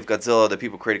you got to give Godzilla, the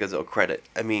people who created Godzilla, credit.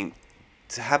 I mean,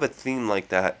 to have a theme like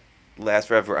that last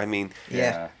forever. I mean,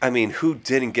 who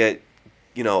didn't get,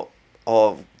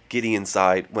 all giddy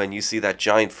inside when you see that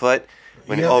giant foot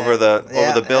over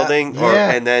the building,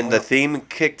 and then the theme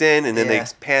kicked in, and then they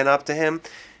pan up to him.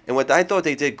 And what I thought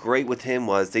they did great with him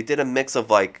was they did a mix of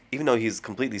like, even though he's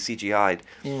completely CGI'd,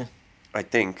 I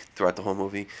think throughout the whole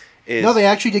movie. No, they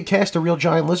actually did cast a real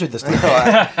giant lizard this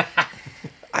time.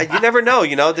 You never know,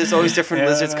 there's always different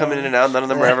lizards coming in and out. None of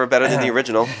them are ever better than the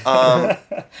original.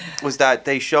 Was that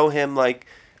they show him like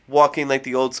walking like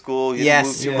the old school, he didn't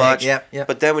move too much.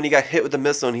 But then when he got hit with the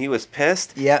missile and he was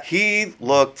pissed, he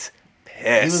looked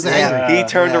pissed. He was angry. He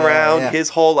turned around, his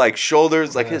whole like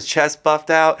shoulders, like his chest buffed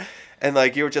out, and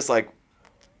like you were just like,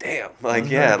 damn,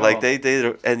 like like they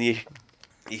did, and you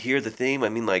hear the theme. I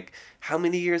mean, like how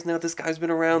many years now this guy's been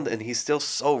around, and he's still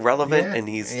so relevant, and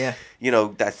he's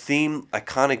that theme,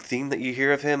 iconic theme that you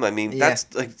hear of him. I mean, that's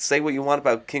like say what you want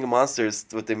about King of Monsters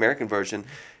with the American version.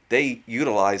 They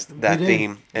utilized that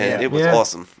theme, and it was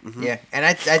awesome. Mm-hmm. Yeah, and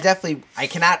I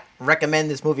cannot recommend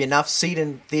this movie enough. See it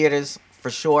in theaters for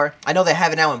sure. I know they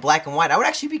have it now in black and white. I would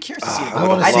actually be curious to see it.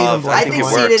 I think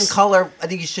see it in color. I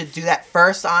think you should do that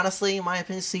first, honestly, in my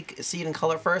opinion. See it in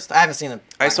color first. I haven't seen it.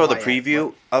 I saw the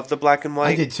preview of the black and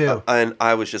white. I did too. And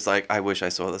I was just like, I wish I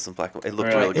saw this in black and white. It looked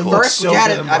really cool. First, if you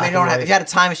had a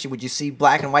time machine, would you see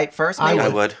black and white first? Maybe? I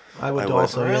would. I would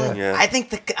also. Really? Yeah. I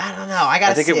think I don't know. I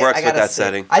gotta. I think it works with that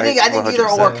setting. I think either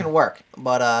or can work,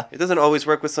 but it doesn't always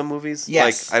work with some movies.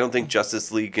 Yes. Like I don't think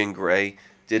Justice League in Gray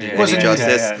did any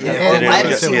justice. I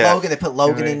haven't seen Logan. They put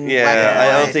Logan in.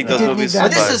 I don't think those movies. But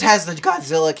this has the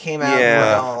Godzilla came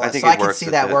out. I think I can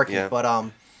see that working.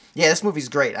 But this movie's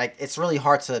great. It's really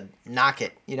hard to knock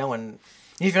it. And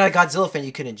if you're not a Godzilla fan,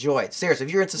 you can enjoy it. Seriously,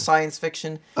 if you're into science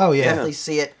fiction, definitely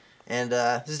see it. And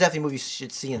this is definitely a movie you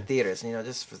should see in theaters.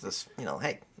 Just for this,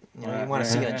 hey, you want to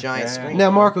see it on a giant screen.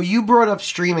 Now, Marco, you brought up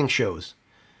streaming shows,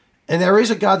 and there is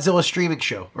a Godzilla streaming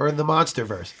show, or in the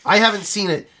MonsterVerse. I haven't seen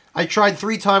it. I tried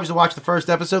 3 times to watch the first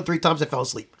episode. 3 times I fell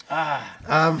asleep. But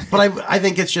I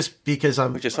think it's just because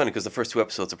I'm... Which is funny, because the first 2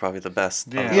 episodes are probably the best.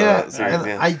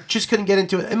 I just couldn't get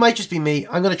into it. It might just be me.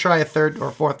 I'm going to try a 3rd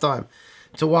or 4th time.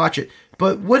 to watch it.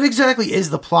 But what exactly is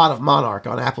the plot of Monarch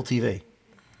on Apple TV?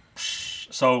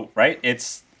 So, right,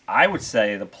 I would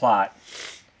say the plot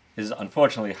is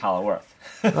unfortunately Hollow Earth.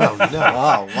 Oh, no.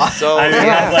 Oh, wow. So,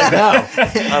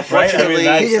 unfortunately,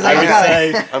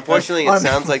 unfortunately, it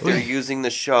sounds like they're using the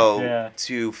show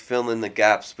to fill in the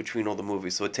gaps between all the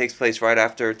movies. So it takes place right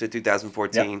after the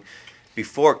 2014,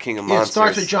 before King of Monsters. It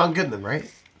starts with John Goodman, right?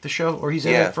 The show, or he's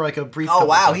in it for like a brief. Oh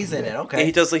wow, he's in it. Okay. Yeah,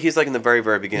 he does. He's like in the very,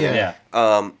 very beginning.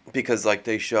 Yeah. Because like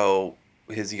they show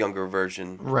his younger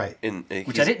version, right?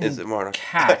 Which I didn't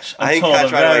catch I until didn't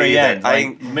catch the very end.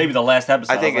 Like, maybe the last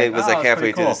episode. I think it was like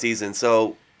halfway through cool. the season.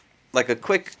 So, like a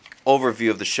quick overview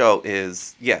of the show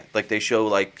is like they show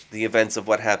like the events of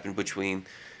what happened between.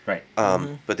 Right.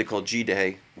 But they call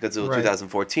G-Day, Godzilla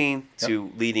 2014,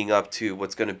 to leading up to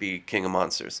what's going to be King of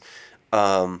Monsters.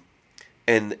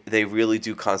 And they really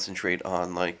do concentrate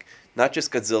on, like, not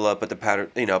just Godzilla, but the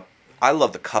pattern, I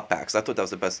love the cutbacks. I thought that was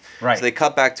the best. Right. So they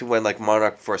cut back to when, like,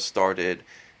 Monarch first started,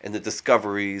 and the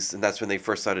discoveries, and that's when they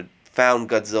first found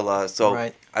Godzilla. So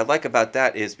I like about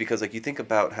that is because, like, you think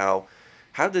about how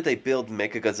did they build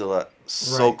Mechagodzilla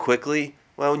so quickly?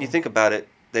 Well, when you think about it,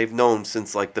 they've known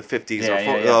since like the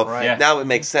 50s Now it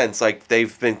makes sense. Like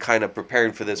they've been kind of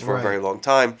preparing for this for a very long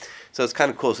time. So it's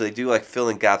kind of cool. So they do like fill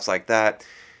in gaps like that.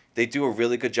 They do a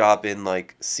really good job in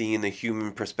like seeing the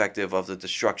human perspective of the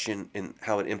destruction and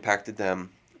how it impacted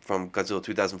them from Godzilla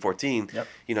 2014. Yep.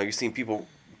 You're seeing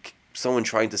someone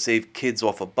trying to save kids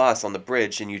off a bus on the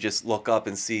bridge, and you just look up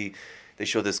and see. They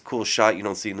show this cool shot you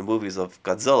don't see in the movies of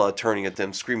Godzilla turning at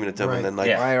them, screaming at them, and then like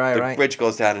the bridge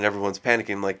goes down and everyone's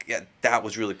panicking. Like, that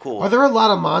was really cool. Are there a lot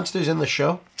of monsters in the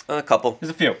show? A couple. There's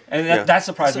a few, and that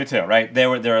surprised me too. Right? There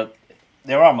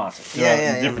are monsters.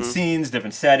 There are different scenes,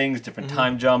 different settings, different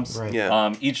time jumps. Right.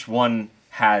 Yeah. Each one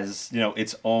has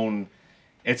its own.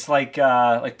 It's like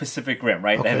Pacific Rim,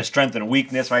 right? Okay. They have a strength and a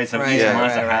weakness, right? So each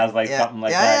monster has like something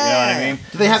like that. You know what I mean?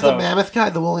 Do they have the mammoth guy,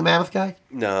 the woolly mammoth guy?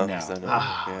 No.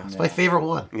 It's my favorite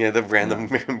one. Yeah, the random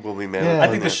woolly mammoth. Yeah. I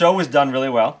think the show was done really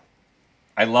well.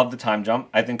 I love the time jump.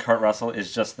 I think Kurt Russell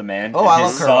is just the man. Oh, I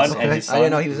love Kurt Russell. And his son, I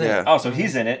didn't know he was in it. Oh, so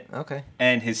he's in it. Okay.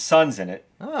 And his son's in it.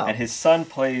 Oh. And his son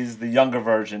plays the younger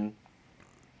version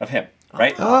of him,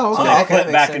 right? Oh, okay. So they flip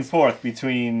makes back sense. and forth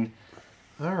between.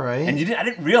 All right. And I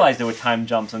didn't realize there were time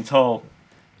jumps until,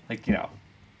 like,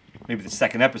 maybe the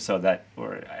second episode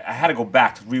or I had to go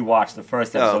back to rewatch the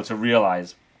first episode to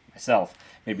realize myself.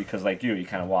 Maybe because, like you're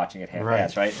kind of watching it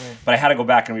half-assed, right? But I had to go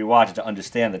back and rewatch it to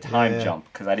understand the time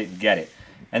jump because I didn't get it.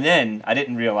 And then I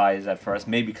didn't realize at first,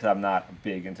 maybe because I'm not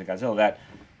big into Godzilla, that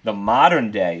the modern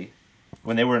day,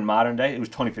 when they were in modern day, it was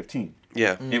 2015.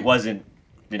 Yeah. It wasn't,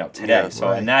 today.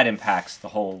 Yeah, and that impacts the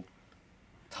whole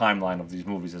timeline of these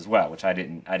movies as well, which I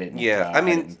didn't I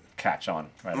didn't catch on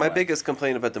right My away. biggest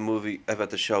complaint about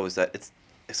the show is that it's,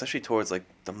 especially towards like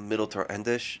the middle to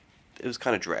endish, it was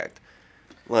kind of dragged.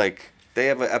 Like, they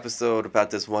have an episode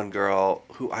about this one girl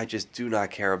who I just do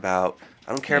not care about.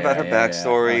 I don't care about her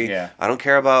backstory. I don't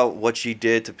care about what she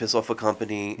did to piss off a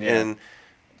company. And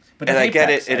I get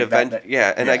it.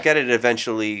 I get it. It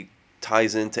eventually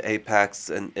ties into Apex,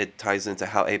 and it ties into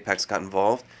how Apex got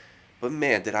involved. But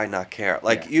man, did I not care.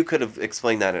 Like, you could have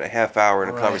explained that in a half hour in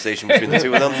a conversation between the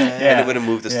two of them, and it would have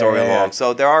moved the story along.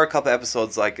 So there are a couple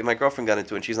episodes, like, and my girlfriend got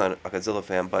into it, and she's not a Godzilla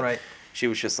fan, but she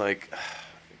was just like,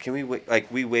 can we wait?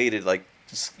 Like, we waited, like,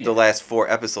 the last 4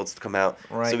 episodes to come out,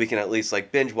 so we can at least,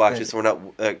 like, binge watch it, so we're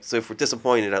not, so if we're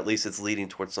disappointed, at least it's leading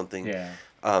towards something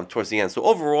towards the end. So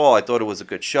overall, I thought it was a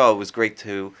good show. It was great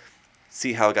to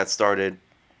see how it got started.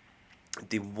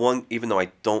 Even though I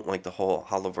don't like the whole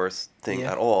Holoverse thing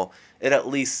at all, it at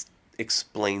least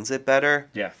explains it better.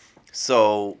 Yeah.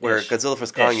 So where Godzilla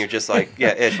vs. Kong, you're just like,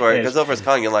 Godzilla vs.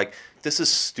 Kong, you're like, this is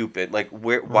stupid. Like,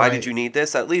 why did you need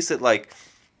this? At least it, like,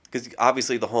 because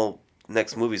obviously the whole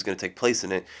next movie is going to take place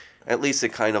in it. At least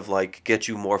it kind of like gets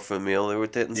you more familiar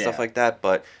with it and stuff like that.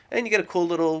 And you get a cool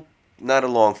little, not a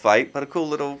long fight, but a cool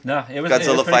little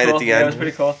Godzilla fight cool. at the end. It was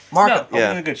pretty cool. Marco, it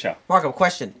was a good show. Marco,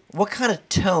 question: what kind of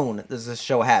tone does this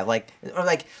show have? Like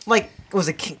was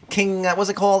it King? What's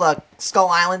it called? Skull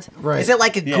Island? Right. Is it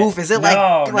like a goof? Is it like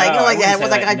that? What's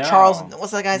that guy Charles?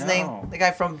 What's that guy's name? The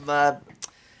guy from Step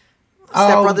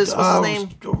Brothers. What's his name?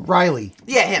 Riley.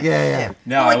 Yeah, him. Yeah.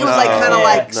 No, it was like kind of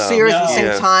like serious at the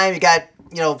same time. You got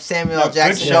Samuel L.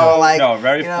 Jackson.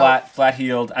 Very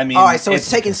flat-heeled. I mean, all right, so it's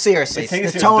taken seriously. The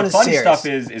tone is serious. The funny stuff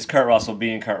is Kurt Russell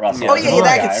being Kurt Russell. Oh yeah, that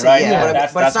I can see. Right?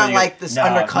 But it's not like this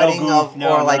undercutting of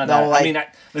I mean,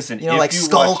 listen, like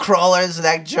skull crawlers.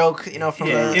 That joke, from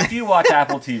if you watch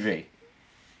Apple TV,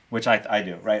 which I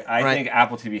do, right? I think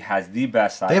Apple TV has the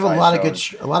best sci-fi. They have a lot of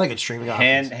good streaming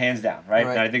options. Hands down, right?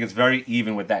 And I think it's very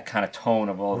even with that kind of tone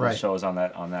of all of the shows on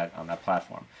that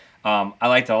platform. I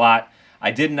liked it a lot.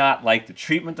 I did not like the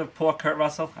treatment of poor Kurt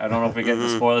Russell. I don't know if we get the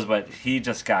spoilers, but he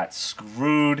just got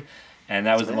screwed, and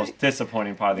that was the most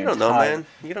disappointing part of the entire. You don't know, man.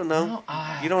 You don't know.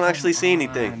 No, you don't actually see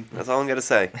anything. That's all I'm gonna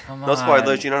say. No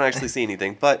spoilers. You don't actually see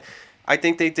anything, but I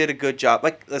think they did a good job.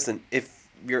 Like, listen, if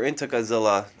you're into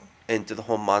Godzilla, into the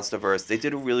whole MonsterVerse, they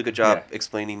did a really good job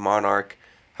explaining Monarch,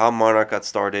 how Monarch got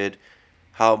started,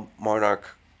 how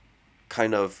Monarch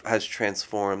kind of has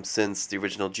transformed since the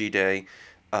original G-Day.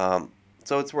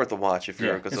 So it's worth a watch if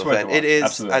you're a Godzilla fan. It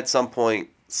is at some point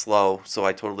slow, so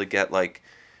I totally get, like,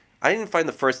 I didn't find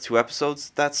the first 2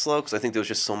 episodes that slow because I think there was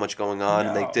just so much going on.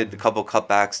 And they did a couple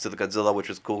cutbacks to the Godzilla, which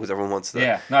was cool because everyone wants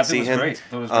to see him. It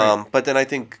was great. But then I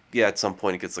think, at some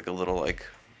point it gets like a little like...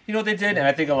 You know what they did? And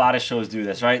I think a lot of shows do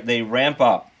this, right? They ramp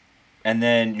up, and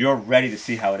then you're ready to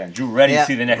see how it ends. You're ready to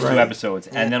see the next 2 episodes.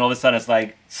 And then all of a sudden it's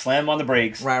like, slam on the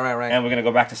brakes. Right. And we're going to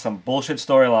go back to some bullshit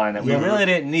storyline that we really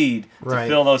didn't need to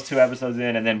fill those 2 episodes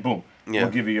in, and then boom, we'll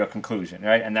give you your conclusion,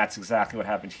 right? And that's exactly what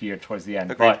happened here towards the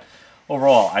end. Agreed. But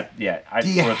overall, do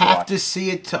you have to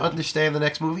see it to understand the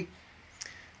next movie?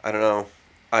 I don't know.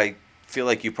 I feel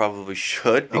like you probably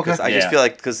should, because I just feel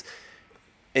like, because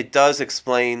it does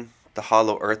explain the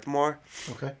Hollow Earth more.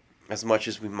 Okay. As much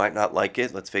as we might not like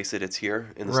it, let's face it, it's here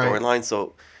in the storyline.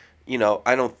 So,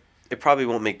 it probably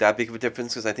won't make that big of a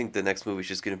difference, because I think the next movie is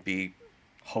just going to be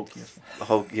hokey.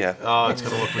 Yeah. Oh, it's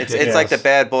going to look ridiculous. It's like the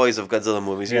Bad Boys of Godzilla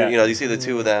movies. Yeah. You see the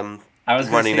 2 of them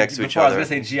running next to each other. I was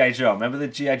going to say G.I. Joe. Remember the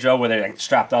G.I. Joe where they're like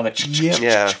strapped on the...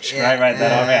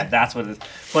 Right. That's what it is.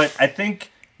 But I think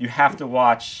you have to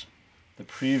watch the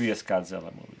previous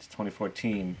Godzilla movies,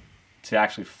 2014, to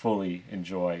actually fully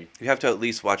enjoy. You have to at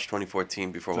least watch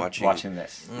 2014 before watching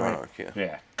this. Monarch,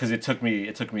 Yeah, because it took me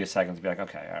a second to be like,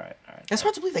 okay, all right. It's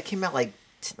hard to believe that came out like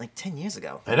 10 years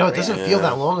ago. I know, it doesn't feel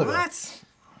that long ago. What?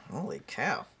 Holy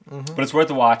cow. Mm-hmm. But it's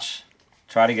worth a watch.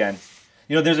 Try it again.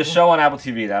 There's a show on Apple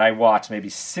TV that I watched maybe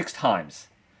 6 times.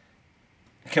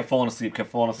 I kept falling asleep the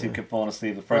first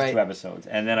 2 episodes.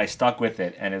 And then I stuck with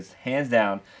it, and it's hands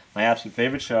down my absolute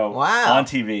favorite show on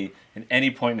TV in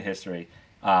any point in history.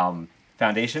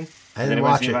 Foundation. I didn't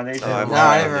watch it. Foundation?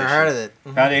 I never heard of it.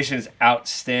 Mm-hmm. Foundation is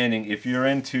outstanding. If you're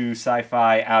into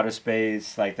sci-fi, outer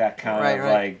space, like that kind of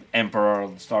like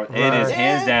Emperor, Star, it is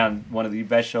hands down one of the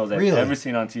best shows I've ever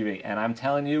seen on TV. And I'm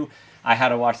telling you, I had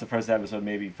to watch the first episode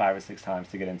maybe 5 or 6 times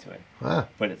to get into it. Wow.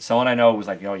 But someone I know was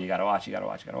like, "Yo, you gotta watch it."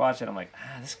 I'm like,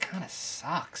 this kind of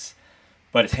sucks.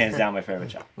 But it's hands down my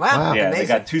favorite show. Wow. Yeah, amazing. they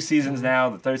got 2 seasons now.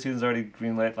 The 3rd season's already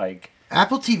greenlit. Like,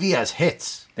 Apple TV has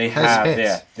hits. They have,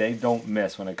 yeah. They don't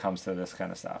miss when it comes to this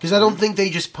kind of stuff. Because I don't think they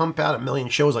just pump out a million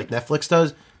shows like Netflix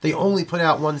does. They only put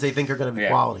out ones they think are going to be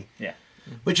quality. Yeah.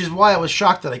 Which is why I was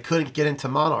shocked that I couldn't get into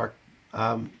Monarch.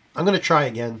 I'm going to try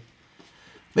again.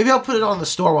 Maybe I'll put it on the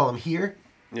store while I'm here.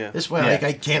 Yeah. This way,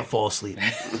 I can't fall asleep.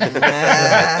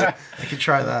 I could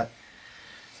try that.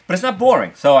 But it's not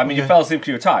boring. So, I mean, you fell asleep because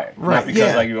you were tired. Right. Not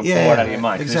because you were bored out of your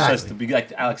mind. Exactly. It's just,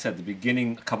 like Alex said, the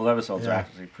beginning, a couple of episodes are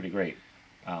actually pretty great.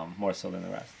 More so than the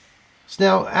rest. So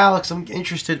now, Alex, I'm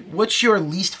interested. What's your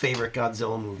least favorite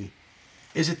Godzilla movie?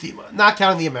 Is it not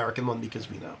counting the American one because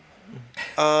we know?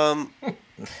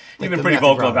 You've been pretty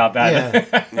vocal about that.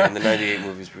 Yeah, and the 98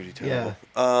 movie is pretty terrible.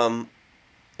 Yeah.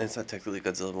 It's not technically a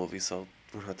Godzilla movie, so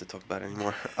we don't have to talk about it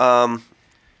anymore.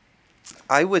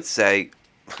 I would say,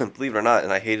 believe it or not,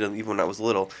 and I hated them even when I was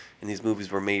little, and these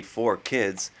movies were made for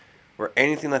kids, or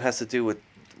anything that has to do with,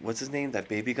 what's his name? That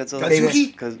baby Godzilla?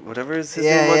 Godzuki? Whatever his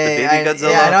name was, the baby Godzilla.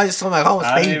 Yeah, I know, I just told my home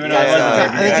I baby. don't even know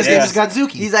I think his name is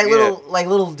Godzuki. He's like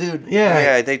little dude.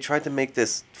 Yeah, they tried to make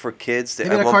this for kids. They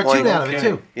made a cartoon out of it,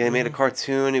 too. Yeah, they made a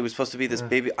cartoon. It was supposed to be this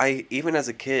baby. Even as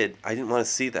a kid, I didn't want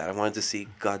to see that. I wanted to see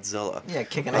Godzilla. Yeah,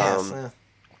 kicking ass.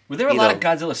 Were there a lot of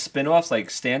Godzilla spin-offs, like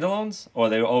standalones, or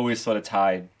they were always sort of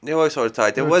tied? They were always sort of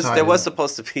tied. There was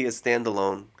supposed to be a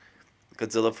standalone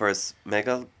Godzilla vs.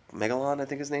 Megalon, I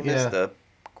think his name is, the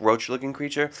roach-looking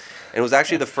creature. And it was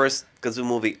actually the first Godzilla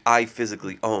movie I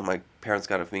physically owned. My parents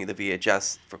got it for me, the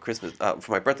VHS, for Christmas,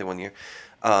 for my birthday one year.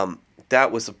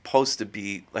 That was supposed to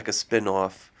be like a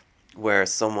spin-off where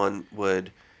someone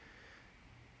would...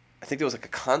 I think there was like a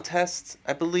contest,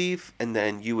 I believe, and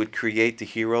then you would create the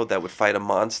hero that would fight a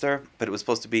monster, but it was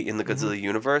supposed to be in the Godzilla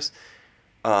universe.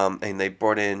 And they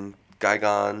brought in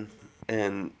Gigan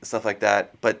and stuff like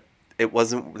that, but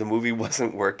the movie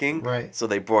wasn't working. Right. So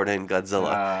they brought in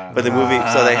Godzilla. But the movie,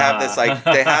 so they have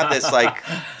this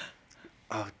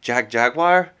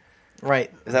Jaguar.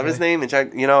 Right. Is that his name? And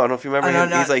Jack, I don't know if you remember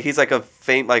him. He's like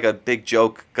a big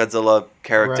joke Godzilla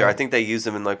character. Right. I think they used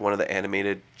him in like one of the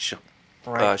animated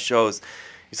shows.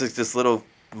 He's like this little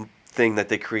thing that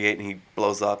they create and he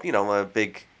blows up. A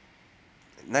big,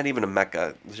 not even a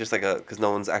mecha. It's just like because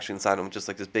no one's actually inside him. Just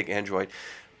like this big android,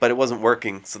 but it wasn't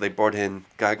working. So they brought in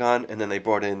Gigan and then they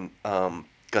brought in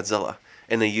Godzilla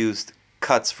and they used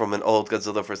cuts from an old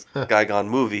Godzilla vs. Gigan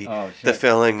movie to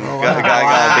filling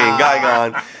Gigan being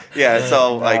Gigan. Yeah,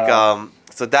 so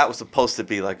so that was supposed to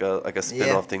be like a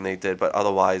spin-off thing they did, but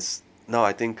otherwise, no,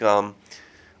 I think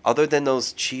other than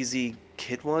those cheesy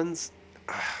kid ones.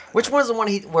 Which one is the one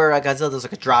where Godzilla does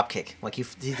like a drop kick? Like he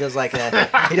does like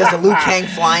he does the Liu Kang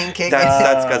flying kick.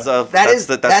 That's Godzilla.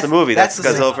 That's the movie. That's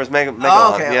Godzilla vs. Megalon.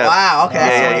 Oh, okay. Yeah. Wow. Okay.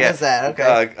 Yeah. What is that?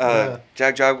 Okay.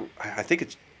 I think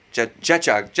it's Jet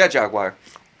Jaguar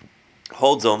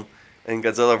holds him, and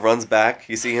Godzilla runs back.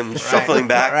 You see him shuffling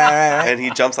back, right. and he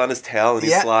jumps on his tail, and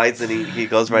he slides, and he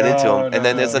goes right into him. And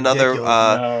then there's another.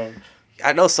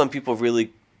 I know some people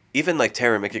really. Even like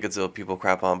Terror Mechagodzilla people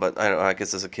crap on, but I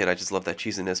guess as a kid I just love that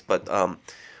cheesiness. But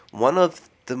one of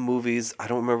the movies, I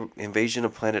don't remember, Invasion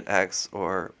of Planet X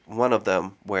or one of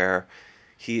them where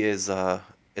he is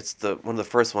it's one of the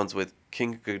first ones with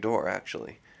King Ghidorah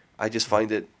actually. I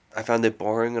found it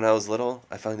boring when I was little.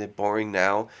 I find it boring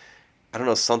now. I don't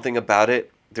know, something about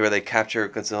it where they capture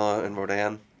Godzilla and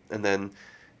Rodan and then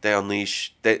they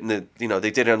unleash they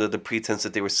did it under the pretense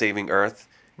that they were saving Earth.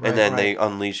 And then they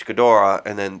unleash Ghidorah,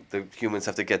 and then the humans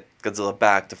have to get Godzilla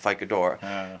back to fight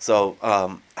Ghidorah. So,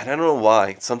 I don't know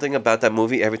why. Something about that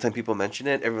movie, every time people mention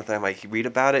it, every time I read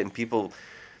about it, and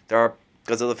there are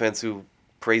Godzilla fans who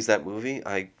praise that movie,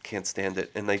 I can't stand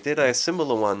it. And they did a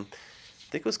similar one,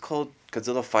 I think it was called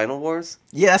Godzilla Final Wars.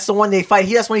 Yeah, that's the one they fight.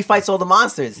 That's when he fights all the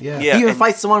monsters. Yeah. He even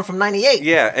fights the one from '98.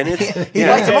 Yeah, and it's he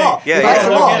fights them all. He fights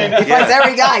them all. He fights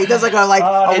every guy. He does like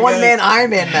a one-man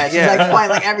Iron Man match. He's like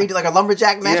fighting like a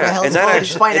lumberjack match. Yeah, He's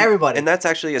just fighting everybody. And that's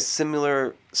actually a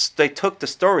similar. They took the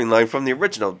storyline from the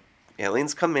original.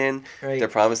 Aliens come in. Right. They're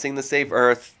promising to save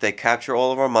Earth. They capture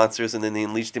all of our monsters, and then they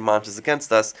unleash the monsters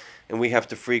against us. And we have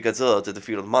to free Godzilla to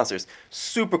defeat all the monsters.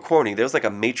 Super corny. There was like a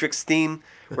Matrix theme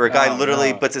where a guy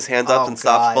literally puts his hands up and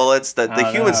stops bullets. The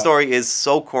human story is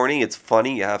so corny. It's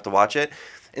funny. You have to watch it.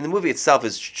 And the movie itself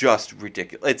is just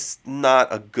ridiculous. It's not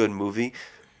a good movie.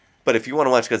 But if you want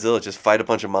to watch Godzilla just fight a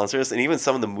bunch of monsters, and even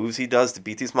some of the moves he does to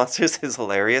beat these monsters is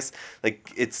hilarious.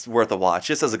 Like, it's worth a watch.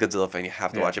 Just as a Godzilla fan, you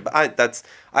have to watch it. But I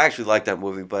actually like that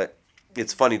movie, but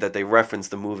it's funny that they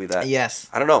referenced the movie that... Yes.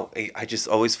 I don't know. I just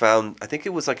always found... I think it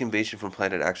was like Invasion from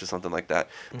Planet X or something like that.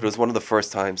 But it was one of the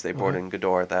first times they brought in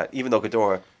Ghidorah that... Even though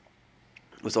Ghidorah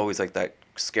was always like that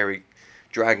scary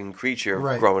dragon creature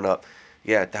growing up.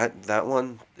 Yeah, that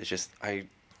one is just...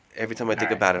 Every time I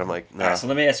think about it, I'm like, nah. Right, so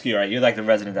let me ask you, right? You're like the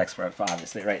resident expert,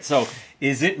 obviously, right? So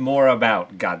is it more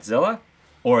about Godzilla,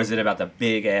 or is it about the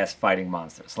big-ass fighting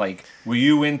monsters? Like, were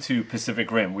you into Pacific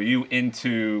Rim? Were you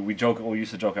into, we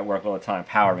used to joke at work all the time,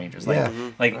 Power Rangers?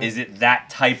 Like, is it that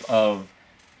type of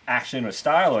action or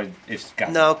style, or is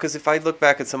Godzilla? No, because if I look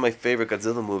back at some of my favorite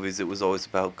Godzilla movies, it was always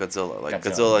about Godzilla. Like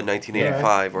Godzilla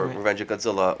 1985, or Revenge of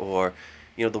Godzilla, or,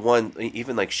 the one,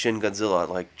 even like Shin Godzilla,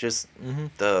 like just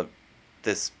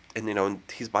this... And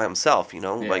he's by himself. He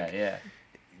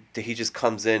just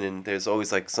comes in, and there's always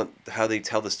like how they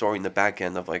tell the story in the back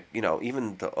end of like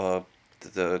even the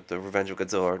Revenge of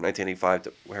Godzilla or 1985,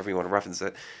 wherever you want to reference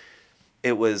it.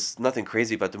 It was nothing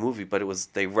crazy about the movie, but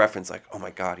they reference like, oh my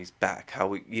God, he's back.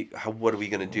 What are we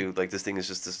gonna do? Like, this thing is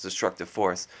just this destructive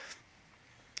force.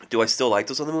 Do I still like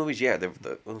those other movies? Yeah,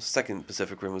 the second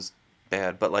Pacific Rim was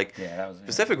bad, but like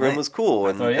Pacific Rim was cool,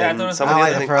 and some of the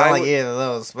other things I like either of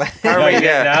those. No.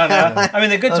 I mean,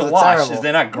 they're good to watch.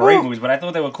 They're not great movies, but I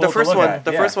thought they were cool.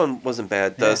 The first one wasn't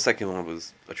bad. The second one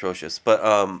was atrocious. But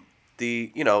I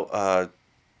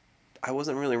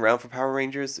wasn't really around for Power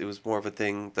Rangers. It was more of a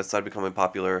thing that started becoming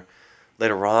popular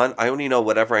later on. I only know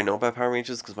whatever I know about Power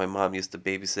Rangers because my mom used to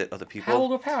babysit other people. How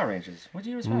old were Power Rangers? What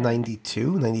year was Power Rangers?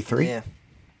 92, 93. Yeah,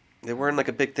 they weren't like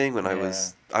a big thing when I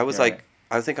was like.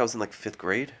 I think I was in like 5th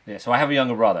grade. Yeah, so I have a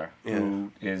younger brother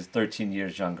who is 13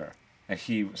 years younger. And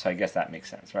so I guess that makes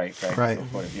sense, right? Right.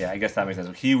 Yeah, I guess that makes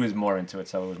sense. He was more into it,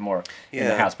 so it was more in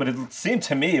the house. But it seemed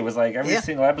to me, it was like every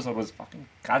single episode was fucking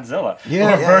Godzilla.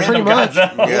 Yeah, version of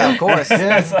Godzilla. Yeah, of course.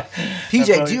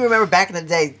 PJ, do you remember back in the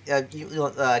day,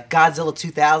 Godzilla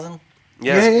 2000?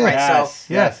 Yes.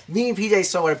 Right, so me and PJ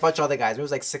saw with a bunch of other guys. There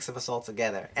was like 6 of us all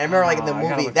together. And I remember like in the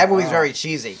movie, that movie's very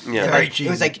cheesy. Yeah. Very cheesy.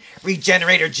 It was like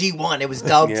Regenerator G1. It was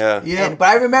dubbed. Yeah. But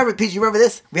I remember, PJ, you remember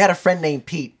this? We had a friend named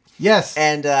Pete. Yes.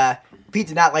 And Pete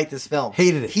did not like this film.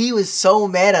 Hated it. He was so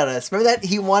mad at us. Remember that?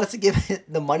 He wanted to give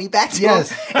the money back to him?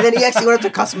 And then he actually went up to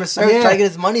customer service trying to get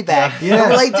his money back. And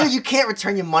we're like, dude, you can't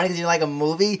return your money because you like a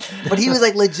movie. But he was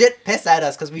like legit pissed at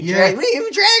us because we didn't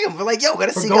even drag him. We're like, yo, we're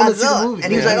going to see Godzilla.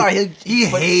 And he was like, all right. He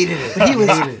hated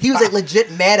it. He was like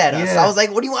legit mad at us. I was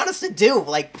like, what do you want us to do?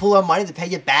 Like pull our money to pay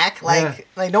you back? Like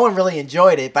no one really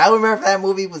enjoyed it. But I remember that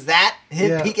movie was that.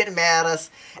 Pete getting mad at us.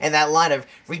 And that line of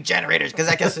regenerators, because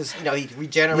I guess it's, he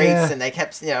regenerates and they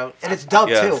kept, and it's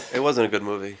dubbed too. It wasn't a good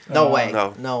movie. No way.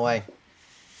 No way.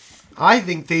 I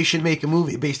think they should make a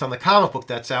movie based on the comic book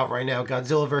that's out right now,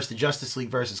 Godzilla vs. the Justice League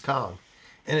versus Kong.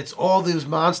 And it's all those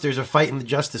monsters are fighting the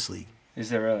Justice League.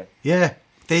 Is there really? Yeah.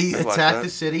 They attack the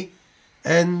city,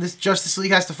 and this Justice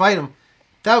League has to fight them.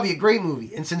 That would be a great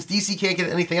movie. And since DC can't get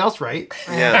anything else right,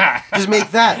 just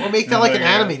make that. Or make that like an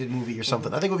animated movie or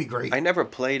something. I think it would be great. I never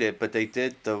played it, but they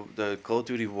did the Call of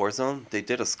Duty Warzone. They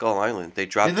did a Skull Island. They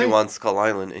dropped you on Skull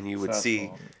Island, and you would see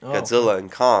Godzilla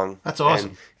and Kong. That's awesome.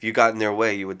 And if you got in their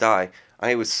way, you would die.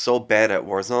 I was so bad at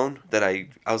Warzone that I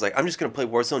was like, I'm just going to play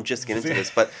Warzone just to get into this.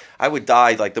 But I would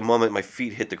die like the moment my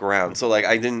feet hit the ground. So like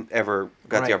I didn't ever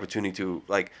got the opportunity to,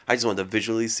 like, I just wanted to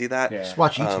visually see that. Just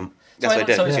watch YouTube. That's what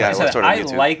I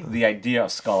did. I like the idea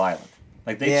of Skull Island.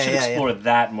 Like they should explore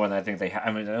that more than I think they have.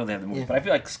 I mean, I know they have the movie, but I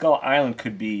feel like Skull Island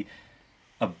could be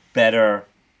a better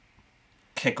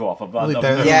kickoff of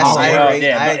Yes, I agree.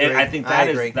 Yeah, I agree. I think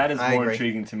that is more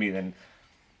intriguing to me than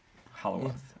Hollow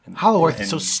Earth. Hollow Earth is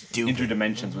so stupid.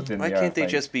 Interdimensions within the Earth. Why can't they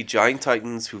just be giant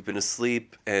titans who've been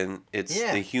asleep and it's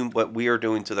what we are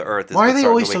doing to the Earth is why are they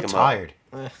always so tired?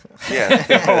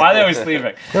 Yeah. Why are they always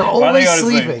sleeping? They're always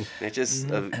sleeping. It just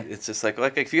it's just like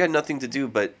if you had nothing to do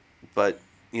but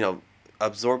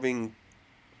absorbing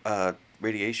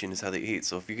radiation is how they eat.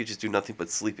 So if you could just do nothing but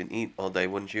sleep and eat all day,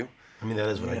 wouldn't you? I mean, that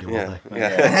is what I do all day.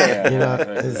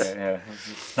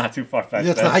 It's not too far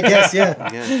fetched. I guess,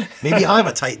 Maybe I'm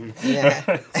a titan.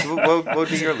 So what would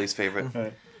be your least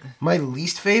favorite? My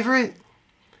least favorite?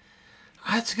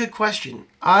 That's a good question.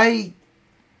 I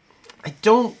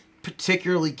don't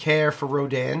particularly care for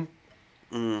Rodan.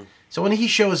 So when he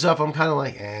shows up, I'm kind of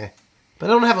like, eh. But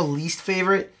I don't have a least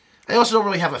favorite. I also don't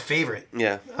really have a favorite.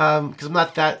 Yeah. Because I'm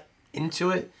not that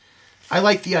into it. I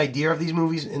like the idea of these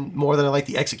movies more than I like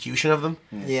the execution of them.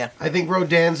 Yeah. I think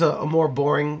Rodan's a more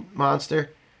boring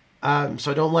monster.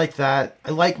 So I don't like that.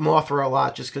 I like Mothra a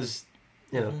lot just because,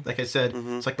 like I said,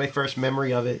 it's like my first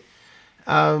memory of it.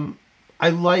 I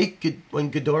like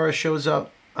when Ghidorah shows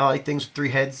up. I like things with 3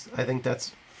 heads. I think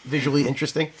that's visually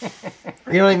interesting.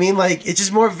 You know what I mean? Like, it's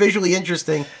just more visually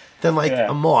interesting than like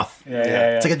a moth.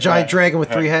 It's like a giant dragon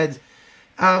with 3 heads.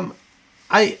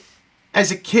 As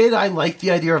a kid, I liked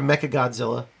the idea of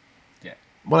Mechagodzilla. Yeah.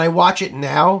 When I watch it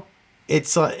now,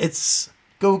 it's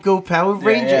Go Power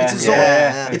Ranger. It's a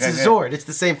Zord. It's a Zord. It's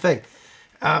the same thing.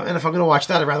 And if I'm gonna watch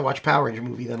that, I'd rather watch a Power Ranger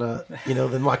movie than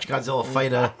than watch Godzilla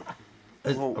fight a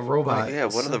robot. Yeah,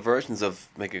 one of the versions of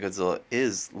Mechagodzilla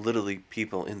is literally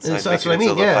people inside that's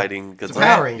Mechagodzilla what I mean, fighting Godzilla. It's a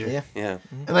Power Ranger. Yeah.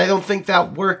 And I don't think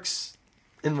that works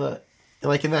in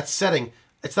that setting.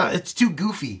 It's too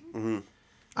goofy. Mm-hmm.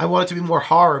 I want it to be more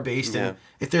horror based, and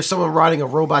if there's someone riding a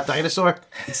robot dinosaur,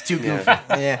 it's too goofy.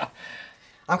 Yeah.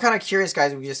 I'm kind of curious,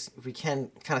 guys. If we can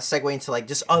kind of segue into like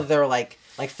just other like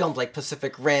films like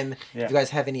Pacific Rim. If you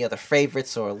guys have any other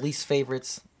favorites or least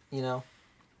favorites,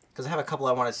 because I have a couple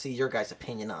I want to see your guys'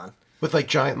 opinion on. With like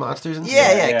giant monsters and stuff?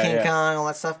 Yeah, King Kong, all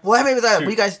that stuff. Well, maybe that. What do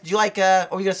you guys? Do you like?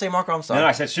 What were you gonna say, Marco? I'm sorry. No,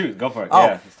 I said shoot. Go for it. Oh,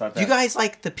 let's start that. Do you guys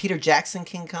like the Peter Jackson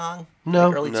King Kong? No,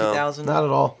 like early 2000s. Not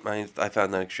at all. I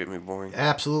found that extremely boring.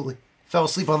 Absolutely. Fell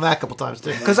asleep on that a couple times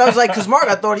too. Because I was like, Mark,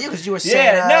 I thought of you because you were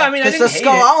saying. No, I mean, I didn't the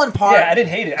Skull Island part. Yeah, I didn't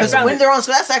hate it. Because when they're on,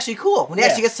 so that's actually cool. When he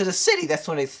actually gets to the city, that's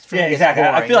when it's exactly.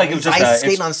 Boring. I feel like it was just ice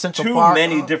skating on Central Park. Too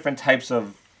many different types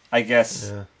of, I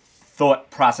guess. Yeah.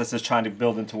 Thought processes trying to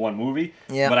build into one movie.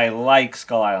 Yeah. But I like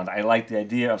Skull Island. I like the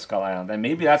idea of Skull Island. And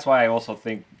maybe that's why I also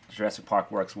think Jurassic Park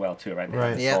works well too, right?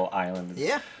 Skull Island.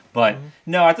 But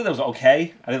no, I thought that was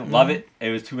okay. I didn't love it.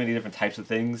 It was too many different types of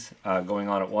things going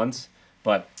on at once.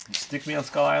 But stick me on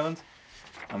Skull Island.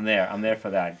 I'm there. I'm there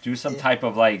for that. Do some type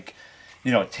of take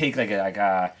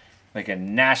like a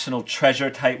national treasure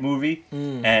type movie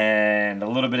and a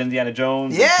little bit Indiana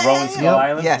Jones and throw in Skull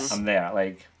Island. Yes. I'm there.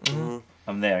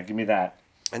 I'm there. Give me that.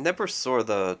 I never saw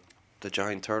the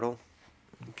giant turtle,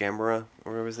 Gamera,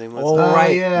 or whatever his name was. Oh,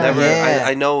 right. Never.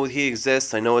 I know he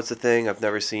exists. I know it's a thing. I've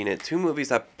never seen it. 2 movies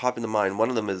that pop into mind. One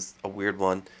of them is a weird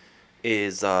one.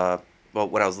 When I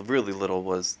was really little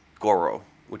was Goro,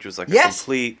 which was like a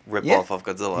complete rip-off of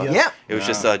Godzilla. Yeah. It was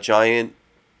just a giant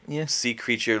sea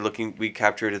creature we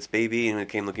captured its baby, and it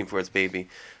came looking for its baby.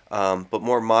 But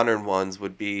more modern ones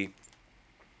would be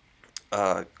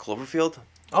Cloverfield.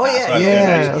 Oh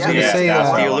yeah, I was gonna say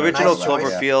that. The original Nice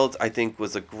Cloverfield, I think,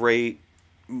 was a great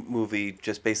movie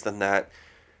just based on that.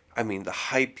 I mean, the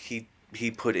hype he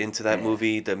put into that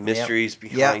movie, the mysteries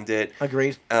behind it.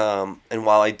 Agreed. And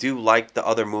while I do like the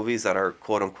other movies that are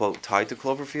quote unquote tied to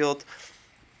Cloverfield,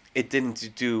 it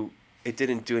didn't do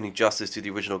any justice to the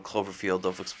original Cloverfield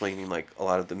of explaining like a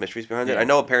lot of the mysteries behind it. I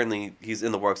know apparently he's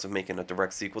in the works of making a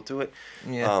direct sequel to it.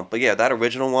 Yeah. But yeah, that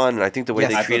original one, and I think the way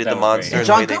they treated the monster, and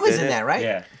John Goodman's in that, right?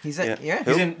 Yeah. He's in. Yeah.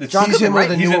 He's in the John Goodman, right?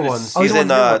 The newer ones. He's in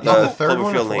the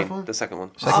Cloverfield Lane, the second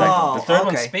one. The third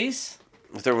one's Space.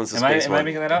 The third one's the space one. Am I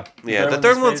making that up? Yeah, the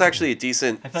third one's actually a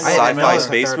decent sci-fi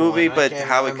space movie, but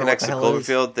how it connects to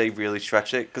Cloverfield, they really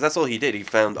stretched it because that's all he did. He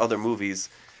found other movies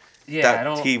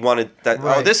that he wanted.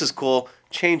 Oh, this is cool.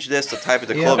 Change this to type it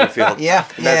to Cloverfield.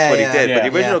 And that's what he did. But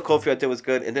the original Cloverfield I did was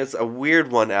good, and there's a weird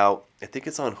one out. I think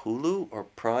it's on Hulu or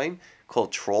Prime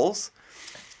called Trolls,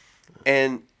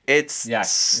 and it's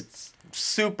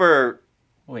super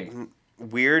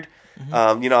weird.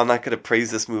 I'm not going to praise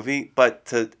this movie,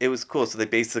 but it was cool. So they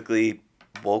basically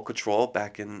woke a troll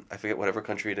back in, I forget whatever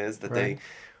country it is, that they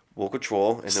woke a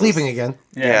troll. And sleeping again.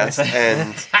 Yes,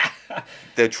 and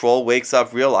the troll wakes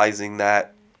up realizing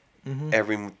that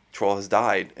every troll has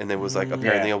died, and there was like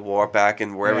apparently a war back,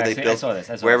 and wherever they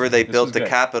built the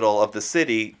capital of the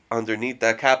city, underneath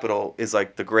that capital is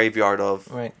like the graveyard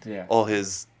of all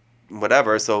his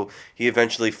whatever. So he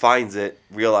eventually finds it,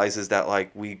 realizes that like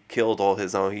we killed all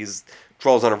his own. He's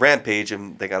trolls on a rampage,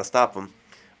 and they got to stop him.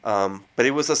 But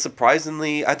it was a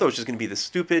surprisingly, I thought it was just going to be this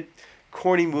stupid,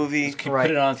 corny movie.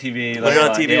 Put it on TV. Put it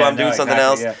on TV while I'm doing something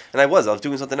else. Yeah. And I was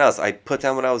doing something else. I put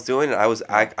down what I was doing, and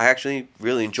I actually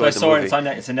really enjoyed the movie. It's on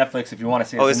Netflix if you want to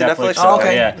see it. Oh, it's a Netflix show? Oh,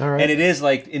 okay. Yeah. Right. And it is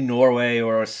like in Norway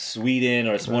or Sweden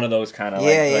or it's one of those kind of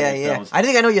films. I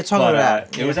think I know what you're talking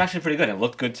about. It was actually pretty good. It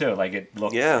looked good too. Like it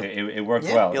looked. It worked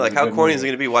well. You're like, how corny is it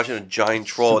going to be watching a giant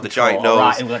troll with a giant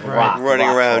nose running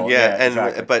around?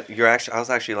 But I was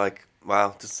actually like,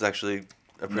 wow, this is actually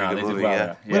a pretty good movie.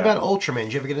 What about Ultraman?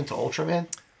 Did you ever get into Ultraman?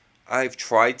 I've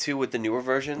tried to with the newer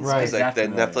versions because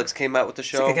Netflix came out with the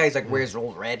show. It's like a guy who's like wears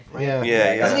old red, right?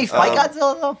 Yeah. Doesn't he fight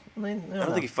Godzilla though? I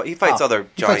don't think he fights other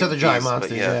giant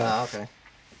monsters. Okay.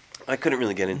 I couldn't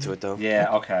really get into it though.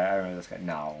 Yeah. Okay. I remember this guy.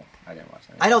 No, I didn't watch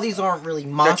that. I know these aren't really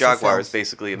monster Jaguar films. is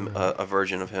basically a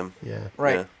version of him. Yeah.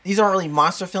 Right. Yeah. These aren't really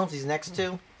monster films. These next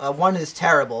two. One is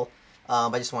terrible. I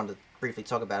just wanted to briefly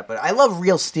talk about it, but I love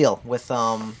Real Steel with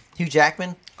Hugh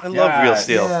Jackman. I love Real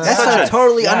Steel. Yeah. That's a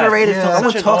totally underrated film. No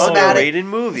one talks about it. Underrated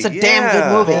movie. It's a damn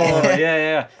good movie.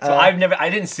 So I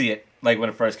didn't see it like when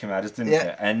it first came out. I just didn't see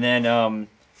it. And then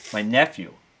my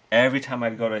nephew, every time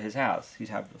I'd go to his house, he'd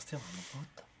have Real Steel. I'm like, what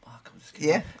the fuck was this?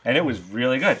 Yeah. And it was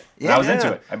really good. And I was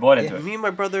into it. I bought into it. Me and my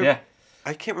brother,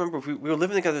 I can't remember if we were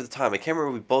living together at the time. I can't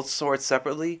remember if we both saw it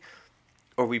separately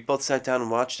or we both sat down and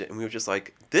watched it, and we were just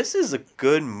like, this is a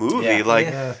good movie.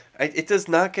 It does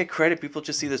not get credit. People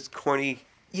just see this corny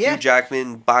Hugh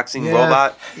Jackman boxing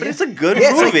robot, but it's a good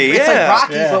movie. It's like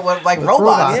Rocky, but with like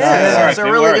robots. It's a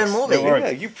really good movie. Yeah,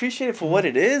 you appreciate it for what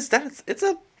it is. That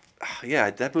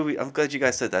movie. I'm glad you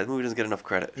guys said that. That movie doesn't get enough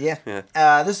credit. Yeah.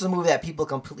 This is a movie that people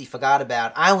completely forgot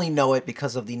about. I only know it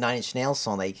because of the Nine Inch Nails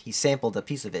song. He sampled a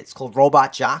piece of it. It's called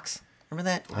Robot Jocks. Remember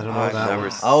that? I don't know that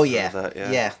one. Oh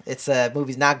yeah. It's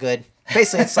movie's not good.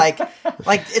 Basically, it's like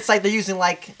they're using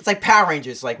it's like Power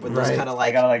Rangers, like with those kind of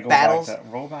battles.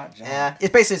 Robot. Yeah,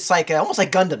 it's like almost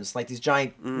like Gundams, like these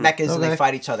giant mechas and they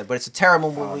fight each other. But it's a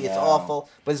terrible movie. It's awful.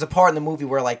 But there's a part in the movie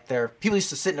where people used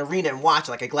to sit in an arena and watch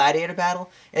like a gladiator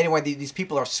battle. Anyway, these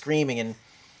people are screaming, and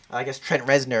I guess Trent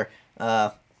Reznor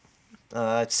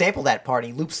sampled that part.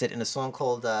 And he loops it in a song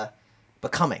called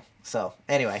 "Becoming." So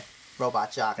anyway.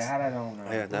 Robot Jocks. That I don't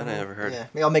know. Yeah, that I never heard. Yeah,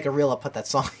 maybe I'll make a reel. I'll put that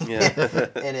song in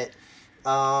it.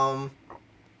 I'm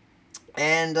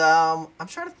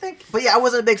trying to think, but yeah, I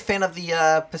wasn't a big fan of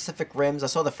the Pacific Rims. I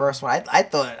saw the first one.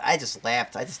 I just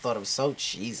laughed. I just thought it was so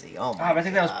cheesy. Oh my! I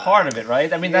think that was part of it,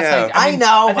 right? I mean, that's like I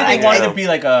know. I think they wanted to be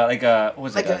like a what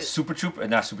was it? A Super Trooper?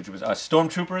 Not Super Troopers.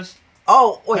 Stormtroopers.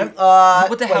 Oh wait,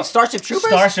 what the hell? Starship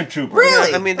Troopers? Starship Troopers.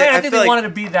 Really? I mean, I think they wanted to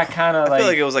be that kind of. I feel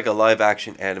like it was like a live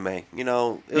action anime. You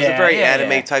know, it was a very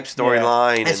anime type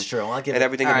storyline. That's true. I'll give and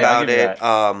everything about it.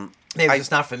 Maybe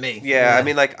it's not for me. Yeah, I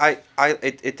mean, like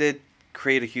it did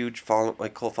create a huge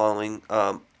cult following.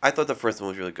 I thought the first one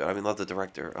was really good. I mean, love the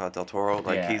director Del Toro.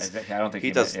 Like I don't think he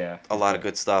does a lot of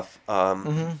good stuff.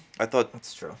 I thought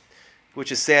that's true.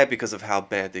 Which is sad because of how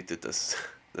bad they did this.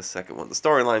 The second one, the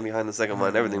storyline behind the second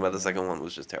one, everything about the second one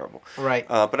was just terrible. Right.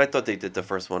 But I thought they did the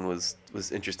first one was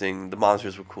interesting. The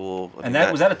monsters were cool. Was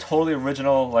that a totally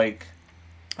original I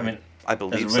mean, I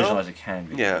believe as original so. as it can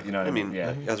be. Yeah, you know what I mean.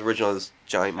 Yeah, as original as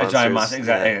giant monsters. A giant monster,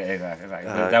 exactly.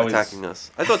 That was attacking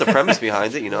us. I thought the premise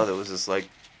behind it, there was this like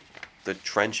the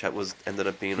trench ended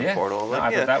up being a portal. Like,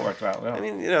 I thought that worked out well. I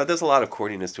mean, there's a lot of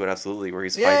corniness to it, absolutely, where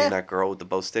he's fighting that girl with the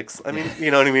bow sticks. I mean,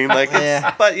 you know what I mean? Like,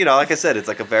 but like I said, it's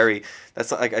like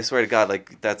that's like, I swear to God,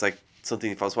 like that's like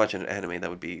something. If I was watching an anime, that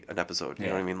would be an episode. You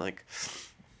know what I mean? Like,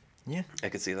 I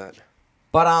could see that.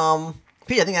 But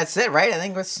Pete, I think that's it, right? I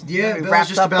think bell's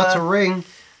just about to ring.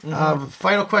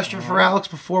 Final question for Alex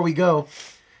before we go: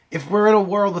 if we're in a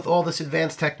world with all this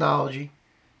advanced technology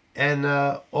and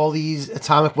all these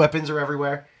atomic weapons are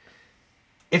everywhere,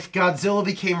 if Godzilla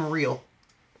became real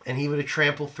and he would have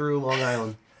trampled through Long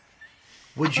Island,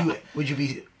 would you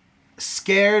be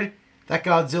scared that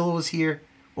Godzilla was here,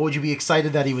 or would you be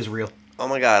excited that he was real? Oh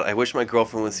my God, I wish my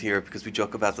girlfriend was here because we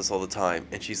joke about this all the time.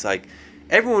 And she's like,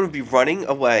 everyone would be running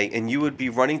away and you would be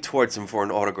running towards him for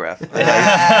an autograph. And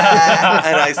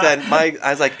I said, I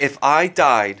was like, if I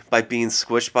died by being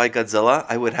squished by Godzilla,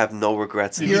 I would have no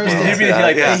regrets. Hero's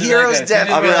death.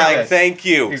 I'll be like, thank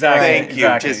you. Exactly. Thank you.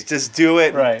 Just do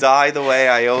it. Right. Die the way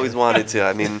I always wanted to.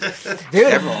 I mean,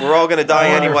 we're all going to die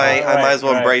anyway. I might as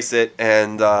well embrace it.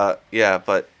 And but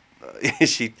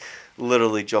she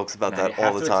literally jokes about that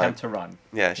all the time. Attempt to run.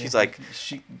 Yeah, she's like,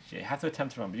 you have to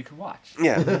attempt to run, but you can watch.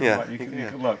 Yeah. You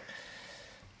can look.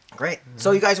 Great.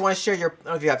 So you guys want to share I don't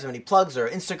know if you have any plugs or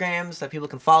Instagrams that people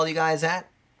can follow you guys at?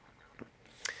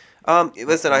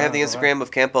 Listen, I have the Instagram of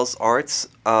Campos Arts,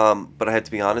 but I have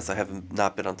to be honest, I have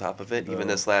not been on top of it. Even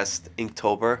this last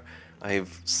Inktober,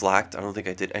 I've slacked. I don't think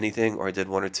I did anything, or I did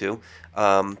one or two.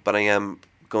 But I am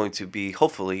going to be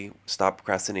hopefully stop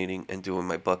procrastinating and doing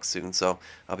my book soon, so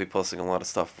I'll be posting a lot of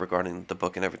stuff regarding the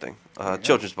book and everything.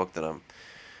 Children's book that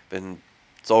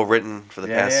it's all written for the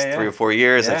past 3 or 4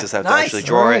 years. I just have to actually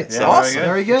draw it. So awesome.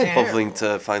 Very good. Hopefully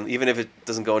to find, even if it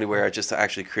doesn't go anywhere, just to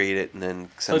actually create it and then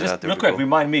send it out there. Real quick,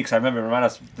 remind me, because I remind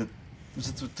us was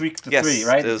it the three,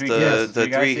 right? There's the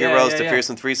three heroes, the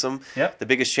fearsome threesome. Yep. The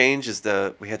biggest change is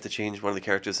we had to change one of the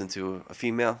characters into a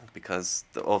female because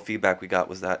the all feedback we got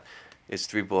was that it's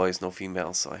 3 boys, no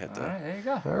females, so I had to there you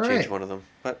go. change one of them.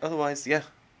 But otherwise,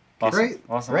 Awesome. Great.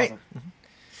 Awesome. Great.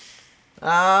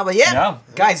 But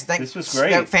guys, this was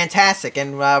great. Fantastic,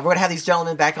 and we're gonna have these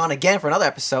gentlemen back on again for another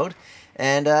episode,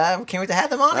 and we can't wait to have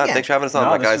them on again. Thanks for having us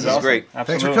on, guys. This is great. Absolutely.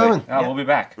 Thanks for coming. We'll be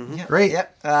back. Great.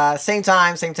 Yep. Same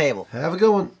time, same table. Have a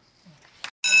good one.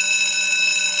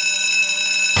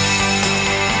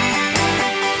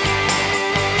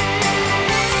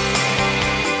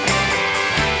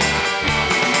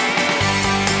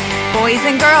 Boys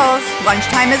and girls,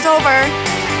 lunchtime is over.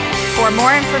 For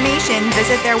more information,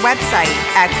 visit their website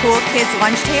at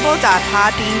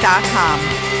coolkidslunchtable.podbean.com.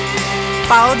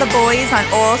 Follow the boys on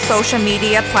all social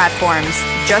media platforms.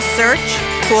 Just search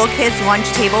Cool Kids Lunch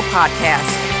Table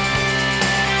Podcast.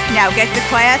 Now get to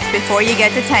class before you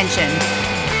get detention.